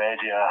be on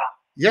radio.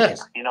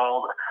 Yes. You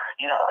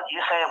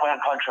say it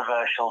weren't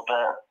controversial,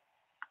 but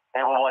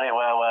it was what it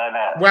were, weren't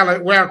it? Well,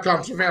 it were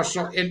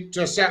controversial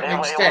to a certain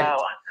extent.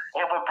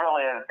 It was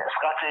brilliant.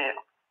 Scottie,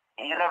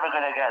 you're never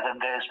going to get them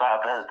days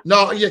back. But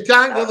no, you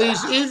can't get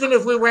these. Even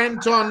if we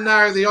went on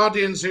now, the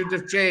audience would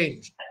have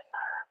changed.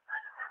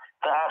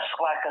 That's,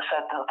 like I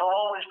said, there'll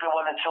always be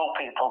one or two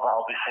people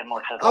that'll be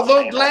similar to.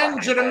 Although, Glenn,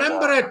 do you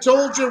remember I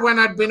told you when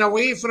I'd been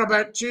away for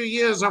about 2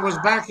 years, I was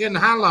back in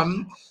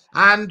Hallam,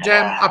 and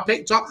I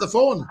picked up the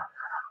phone.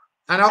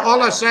 And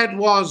all I said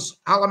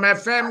was, Hallam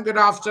FM, good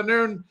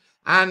afternoon.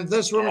 And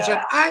this woman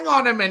said, hang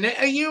on a minute,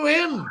 are you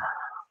him?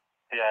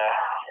 Yeah.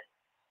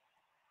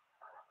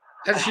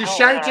 And she's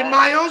shouting,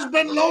 my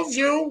husband loves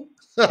you.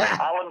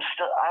 Alan's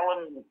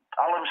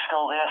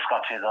still there,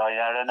 Scottie, though,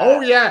 yeah?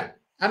 Oh, yeah.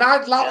 And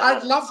I'd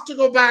love to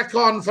go back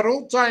on for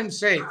old time's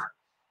sake.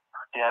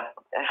 Yeah.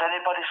 Is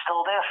anybody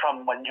still there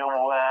from when you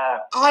were...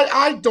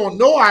 I don't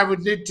know. I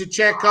would need to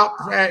check up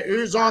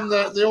who's on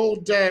the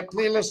old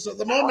playlist at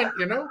the moment,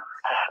 you know.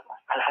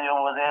 To see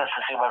over there,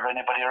 to see whether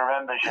anybody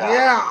remembers you.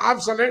 Yeah,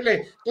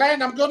 absolutely.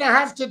 Glenn, I'm going to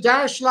have to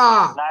dash,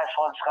 La. Nice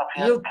one,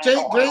 Scottie. You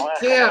take great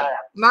care.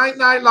 Night,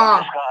 night,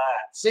 La.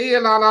 See you,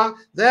 Lala.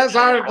 There's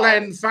our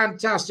Glenn.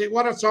 Fantastic.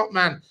 What a top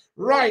man.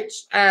 Right,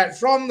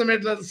 from the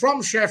Midlands,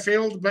 from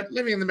Sheffield, but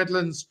living in the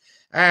Midlands.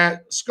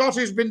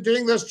 Scottie's been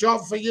doing this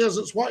job for years.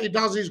 It's what he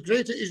does. He's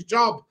great at his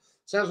job,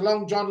 says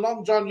Long John.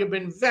 Long John, you've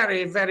been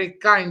very, very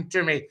kind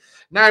to me.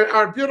 Now,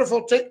 our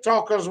beautiful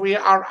TikTokers, we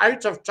are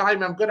out of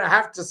time. I'm going to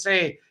have to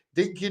say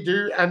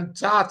dinky-doo and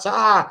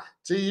ta-ta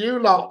to you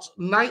lot.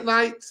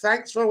 Night-night.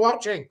 Thanks for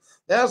watching.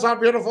 There's our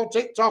beautiful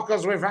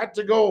TikTokers. We've had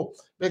to go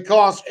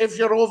because if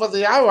you're over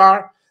the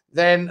hour,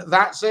 then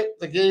that's it.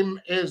 The game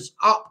is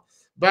up.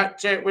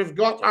 But we've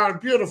got our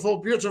beautiful,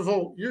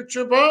 beautiful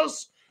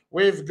YouTubers.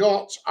 We've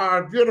got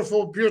our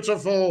beautiful,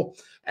 beautiful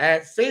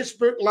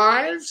Facebook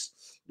Lives.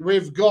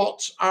 We've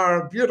got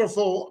our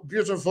beautiful,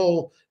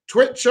 beautiful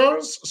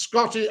Twitchers,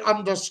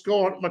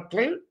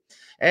 Scottie_McClue.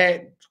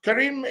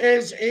 Kareem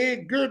is a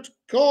good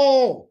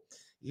call.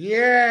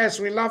 Yes,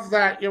 we love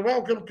that. You're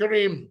welcome,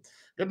 Kareem.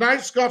 Good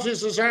night, Scottie,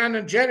 Suzanne,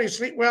 and Jerry.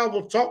 Sleep well.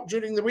 We'll talk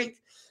during the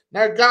week.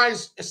 Now,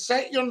 guys,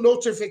 set your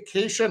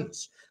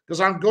notifications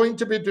because I'm going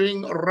to be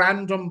doing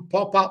random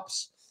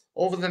pop-ups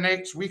over the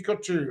next week or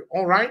two.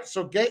 All right,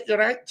 so get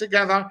your act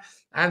together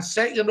and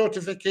set your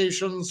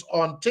notifications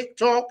on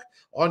TikTok,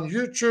 on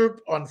YouTube,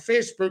 on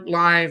Facebook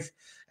Live,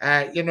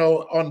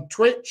 on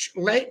Twitch.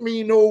 Let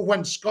me know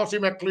when Scottie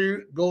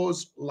McClue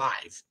goes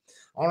live.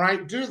 All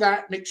right, do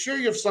that. Make sure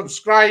you've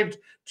subscribed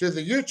to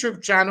the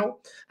YouTube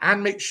channel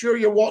and make sure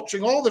you're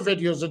watching all the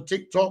videos on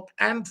TikTok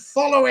and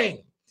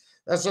following.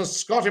 This is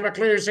Scottie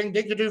McClue saying,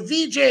 Dinky Doo.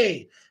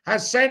 VJ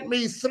has sent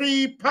me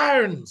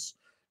 £3.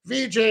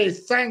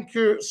 VJ, thank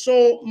you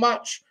so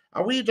much.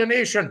 A wee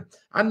donation.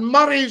 And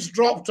Murray's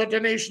dropped a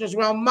donation as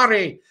well.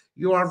 Murray,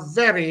 you are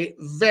very,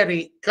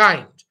 very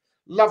kind.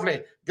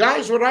 Lovely.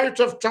 Guys, we're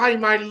out of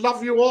time. I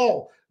love you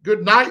all.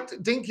 Good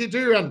night, Dinky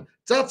Doo, and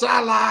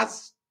ta-ta,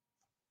 lads.